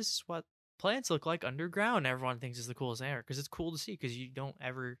 kids, this is what plants look like underground. Everyone thinks is the coolest thing ever because it's cool to see because you don't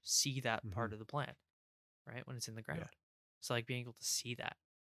ever see that Hmm. part of the plant, right? When it's in the ground. Yeah. So like being able to see that,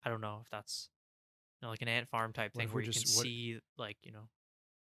 I don't know if that's like an ant farm type What thing if where we're you can just what? see like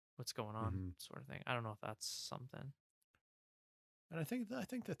what's going on Hmm. sort of thing. I don't know if that's something. And I think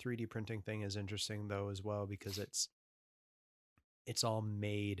the 3D printing thing is interesting though as well because it's all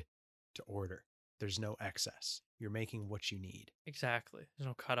made to order. There's no excess. You're making what you need, Exactly. There's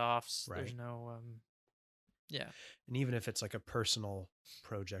no cutoffs. There's right? no yeah. And even if it's like a personal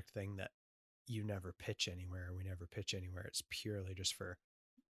project thing that you never pitch anywhere, we never pitch anywhere, it's purely just for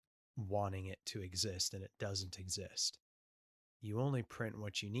wanting it to exist and it doesn't exist. You only print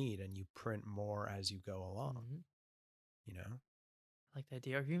what you need and you print more as you go along, Mhm. you know? I like the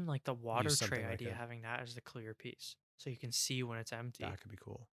idea, or even like the water Use tray something like idea, a having that as the clear piece, so you can see when it's empty that could be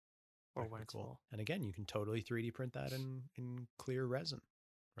cool. or That could when be it's cool. full. And again, you can totally 3D print that in clear resin,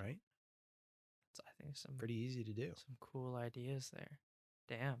 right? So I think some Pretty easy to do. some cool ideas there.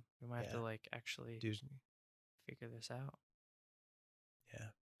 Damn, we might have Yeah. to like actually Do figure this out.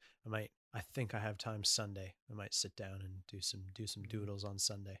 yeah. I think I have time Sunday. I might sit down and do some doodles on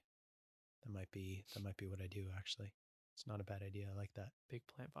Sunday. That might be what I do actually. It's not a bad idea. I like that. Big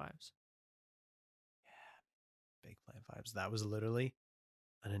plant vibes. Big plant vibes. That was literally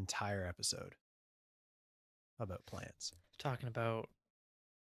an entire episode about plants. Talking about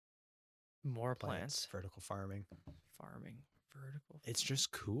more plants. Vertical farming. Farming. Vertical. It's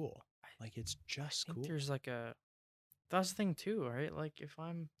just cool. Like it's I just think cool. there's like that's the thing too, right? Like if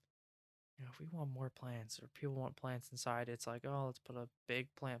I'm if we want more plants or people want plants inside, it's like, oh, let's put a big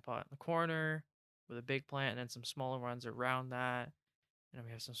plant pot in the corner with a big plant and then some smaller ones around that. And then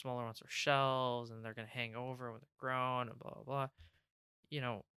we have some smaller ones for shelves and they're gonna hang over when they're grown and blah blah blah.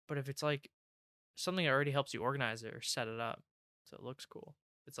 But if it's like something that already helps you organize it or set it up so it looks cool,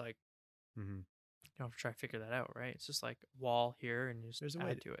 it's like Mm-hmm. you don't have to try to figure that out, right? It's just like wall here and you just There's a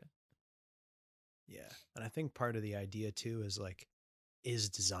way add to it. Yeah. And I think part of the idea too is like, is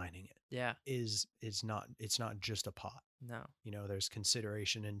designing it. Yeah. It's not just a pot. No. There's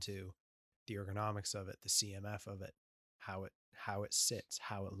consideration into the ergonomics of it, the CMF of it, how it sits,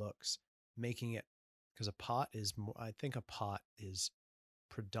 how it looks, making it, because I think a pot is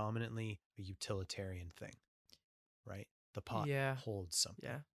predominantly a utilitarian thing, right? The pot Yeah. holds something.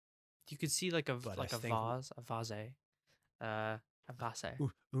 Yeah. You could see like a But like I a think- vase, a vase. Un vase.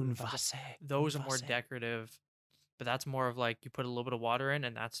 vase. Those un are more vase. decorative, but that's more of like you put a little bit of water in,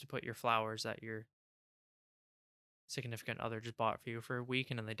 and that's to put your flowers that your significant other just bought for you for a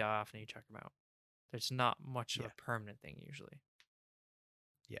week, and then they die off, and you check them out. There's not much of Yeah. a permanent thing usually.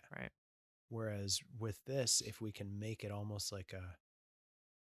 Yeah. Right. Whereas with this, if we can make it almost like a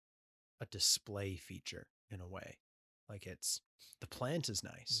display feature in a way, like the plant is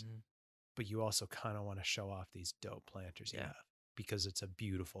nice, Mhm. but you also kind of want to show off these dope planters you Yeah. have because it's a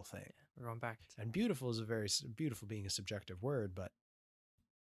beautiful thing. Yeah. We're going back to And beautiful is beautiful being a subjective word, but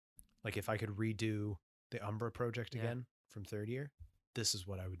like if I could redo the Umbra project Yeah. again from third year, this is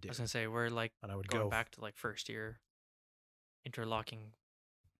what I would I do. was gonna say we're like And I would going go back to like first year interlocking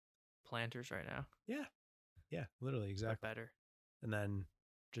planters right now. Yeah. Yeah, literally, but exactly. better. And then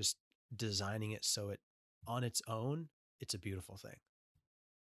just designing it so it on its own, it's a beautiful thing.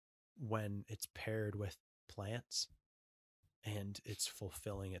 When it's paired with plants and it's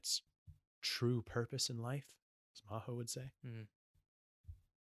fulfilling its true purpose in life, as Maho would say, Mm.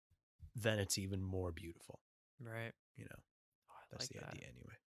 then it's even more beautiful. Right. You know, Oh, I that's like the that. idea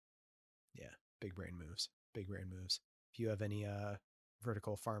anyway. Yeah, big brain moves. Big brain moves. If you have any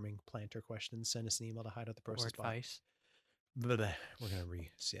vertical farming planter questions, send us an email to Or hi.theprocesspod. advice. We're going to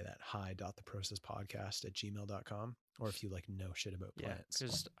say that hi.theprocesspodcast@gmail.com. Or if you like know shit about Yeah, plants,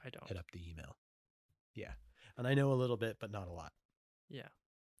 because I don't. hit up the email. Yeah. And I know a little bit, but not a lot. Yeah.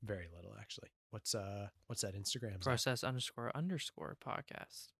 Very little, actually. What's that Instagram? Zach?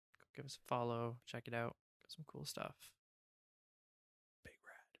 Process__podcast. Go give us a follow. Check it out. Got some cool stuff. Big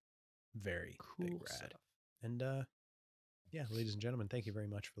rad. Very Cool big rad. stuff. And yeah, ladies and gentlemen, thank you very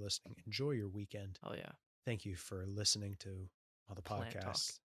much for listening. Enjoy your weekend. Oh yeah. Thank you for listening to all the Plant talk.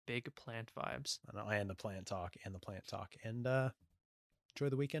 podcasts. Big plant vibes. And the plant talk. And enjoy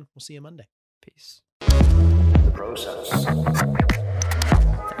the weekend. We'll see you Monday. Peace. The process.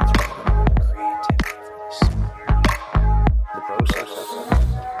 The process.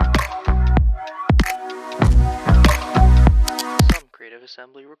 Some creative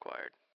assembly required.